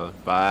 Thank you, brother.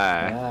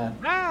 Bye. Bye.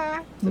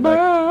 Bye. Bye.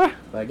 Bye.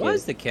 Bye, Why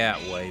is kitty. the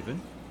cat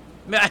waving?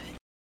 Meow.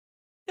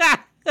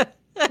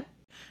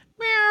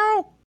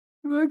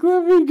 Like,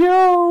 let me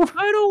go.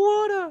 I don't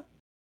wanna.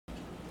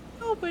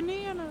 No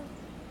banana.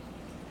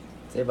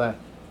 Say bye.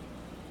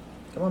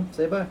 Come on,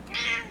 say bye.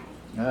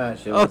 Alright,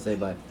 she won't say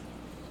bye.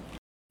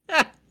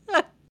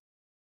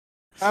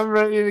 I'm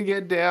ready to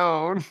get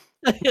down.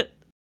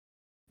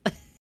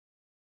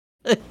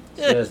 She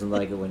doesn't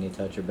like it when you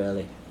touch her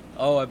belly.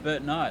 Oh, I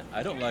bet not.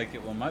 I don't like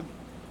it when my.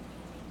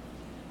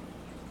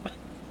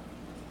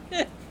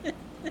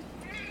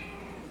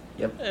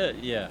 Yep.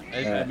 Yeah,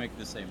 I Alright. make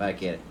the same. Bye,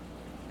 kitty.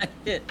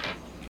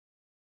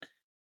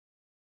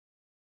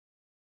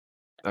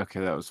 Okay,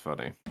 that was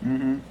funny.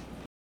 Mm-hmm.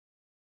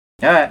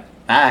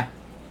 Alright, bye.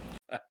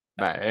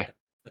 Bye.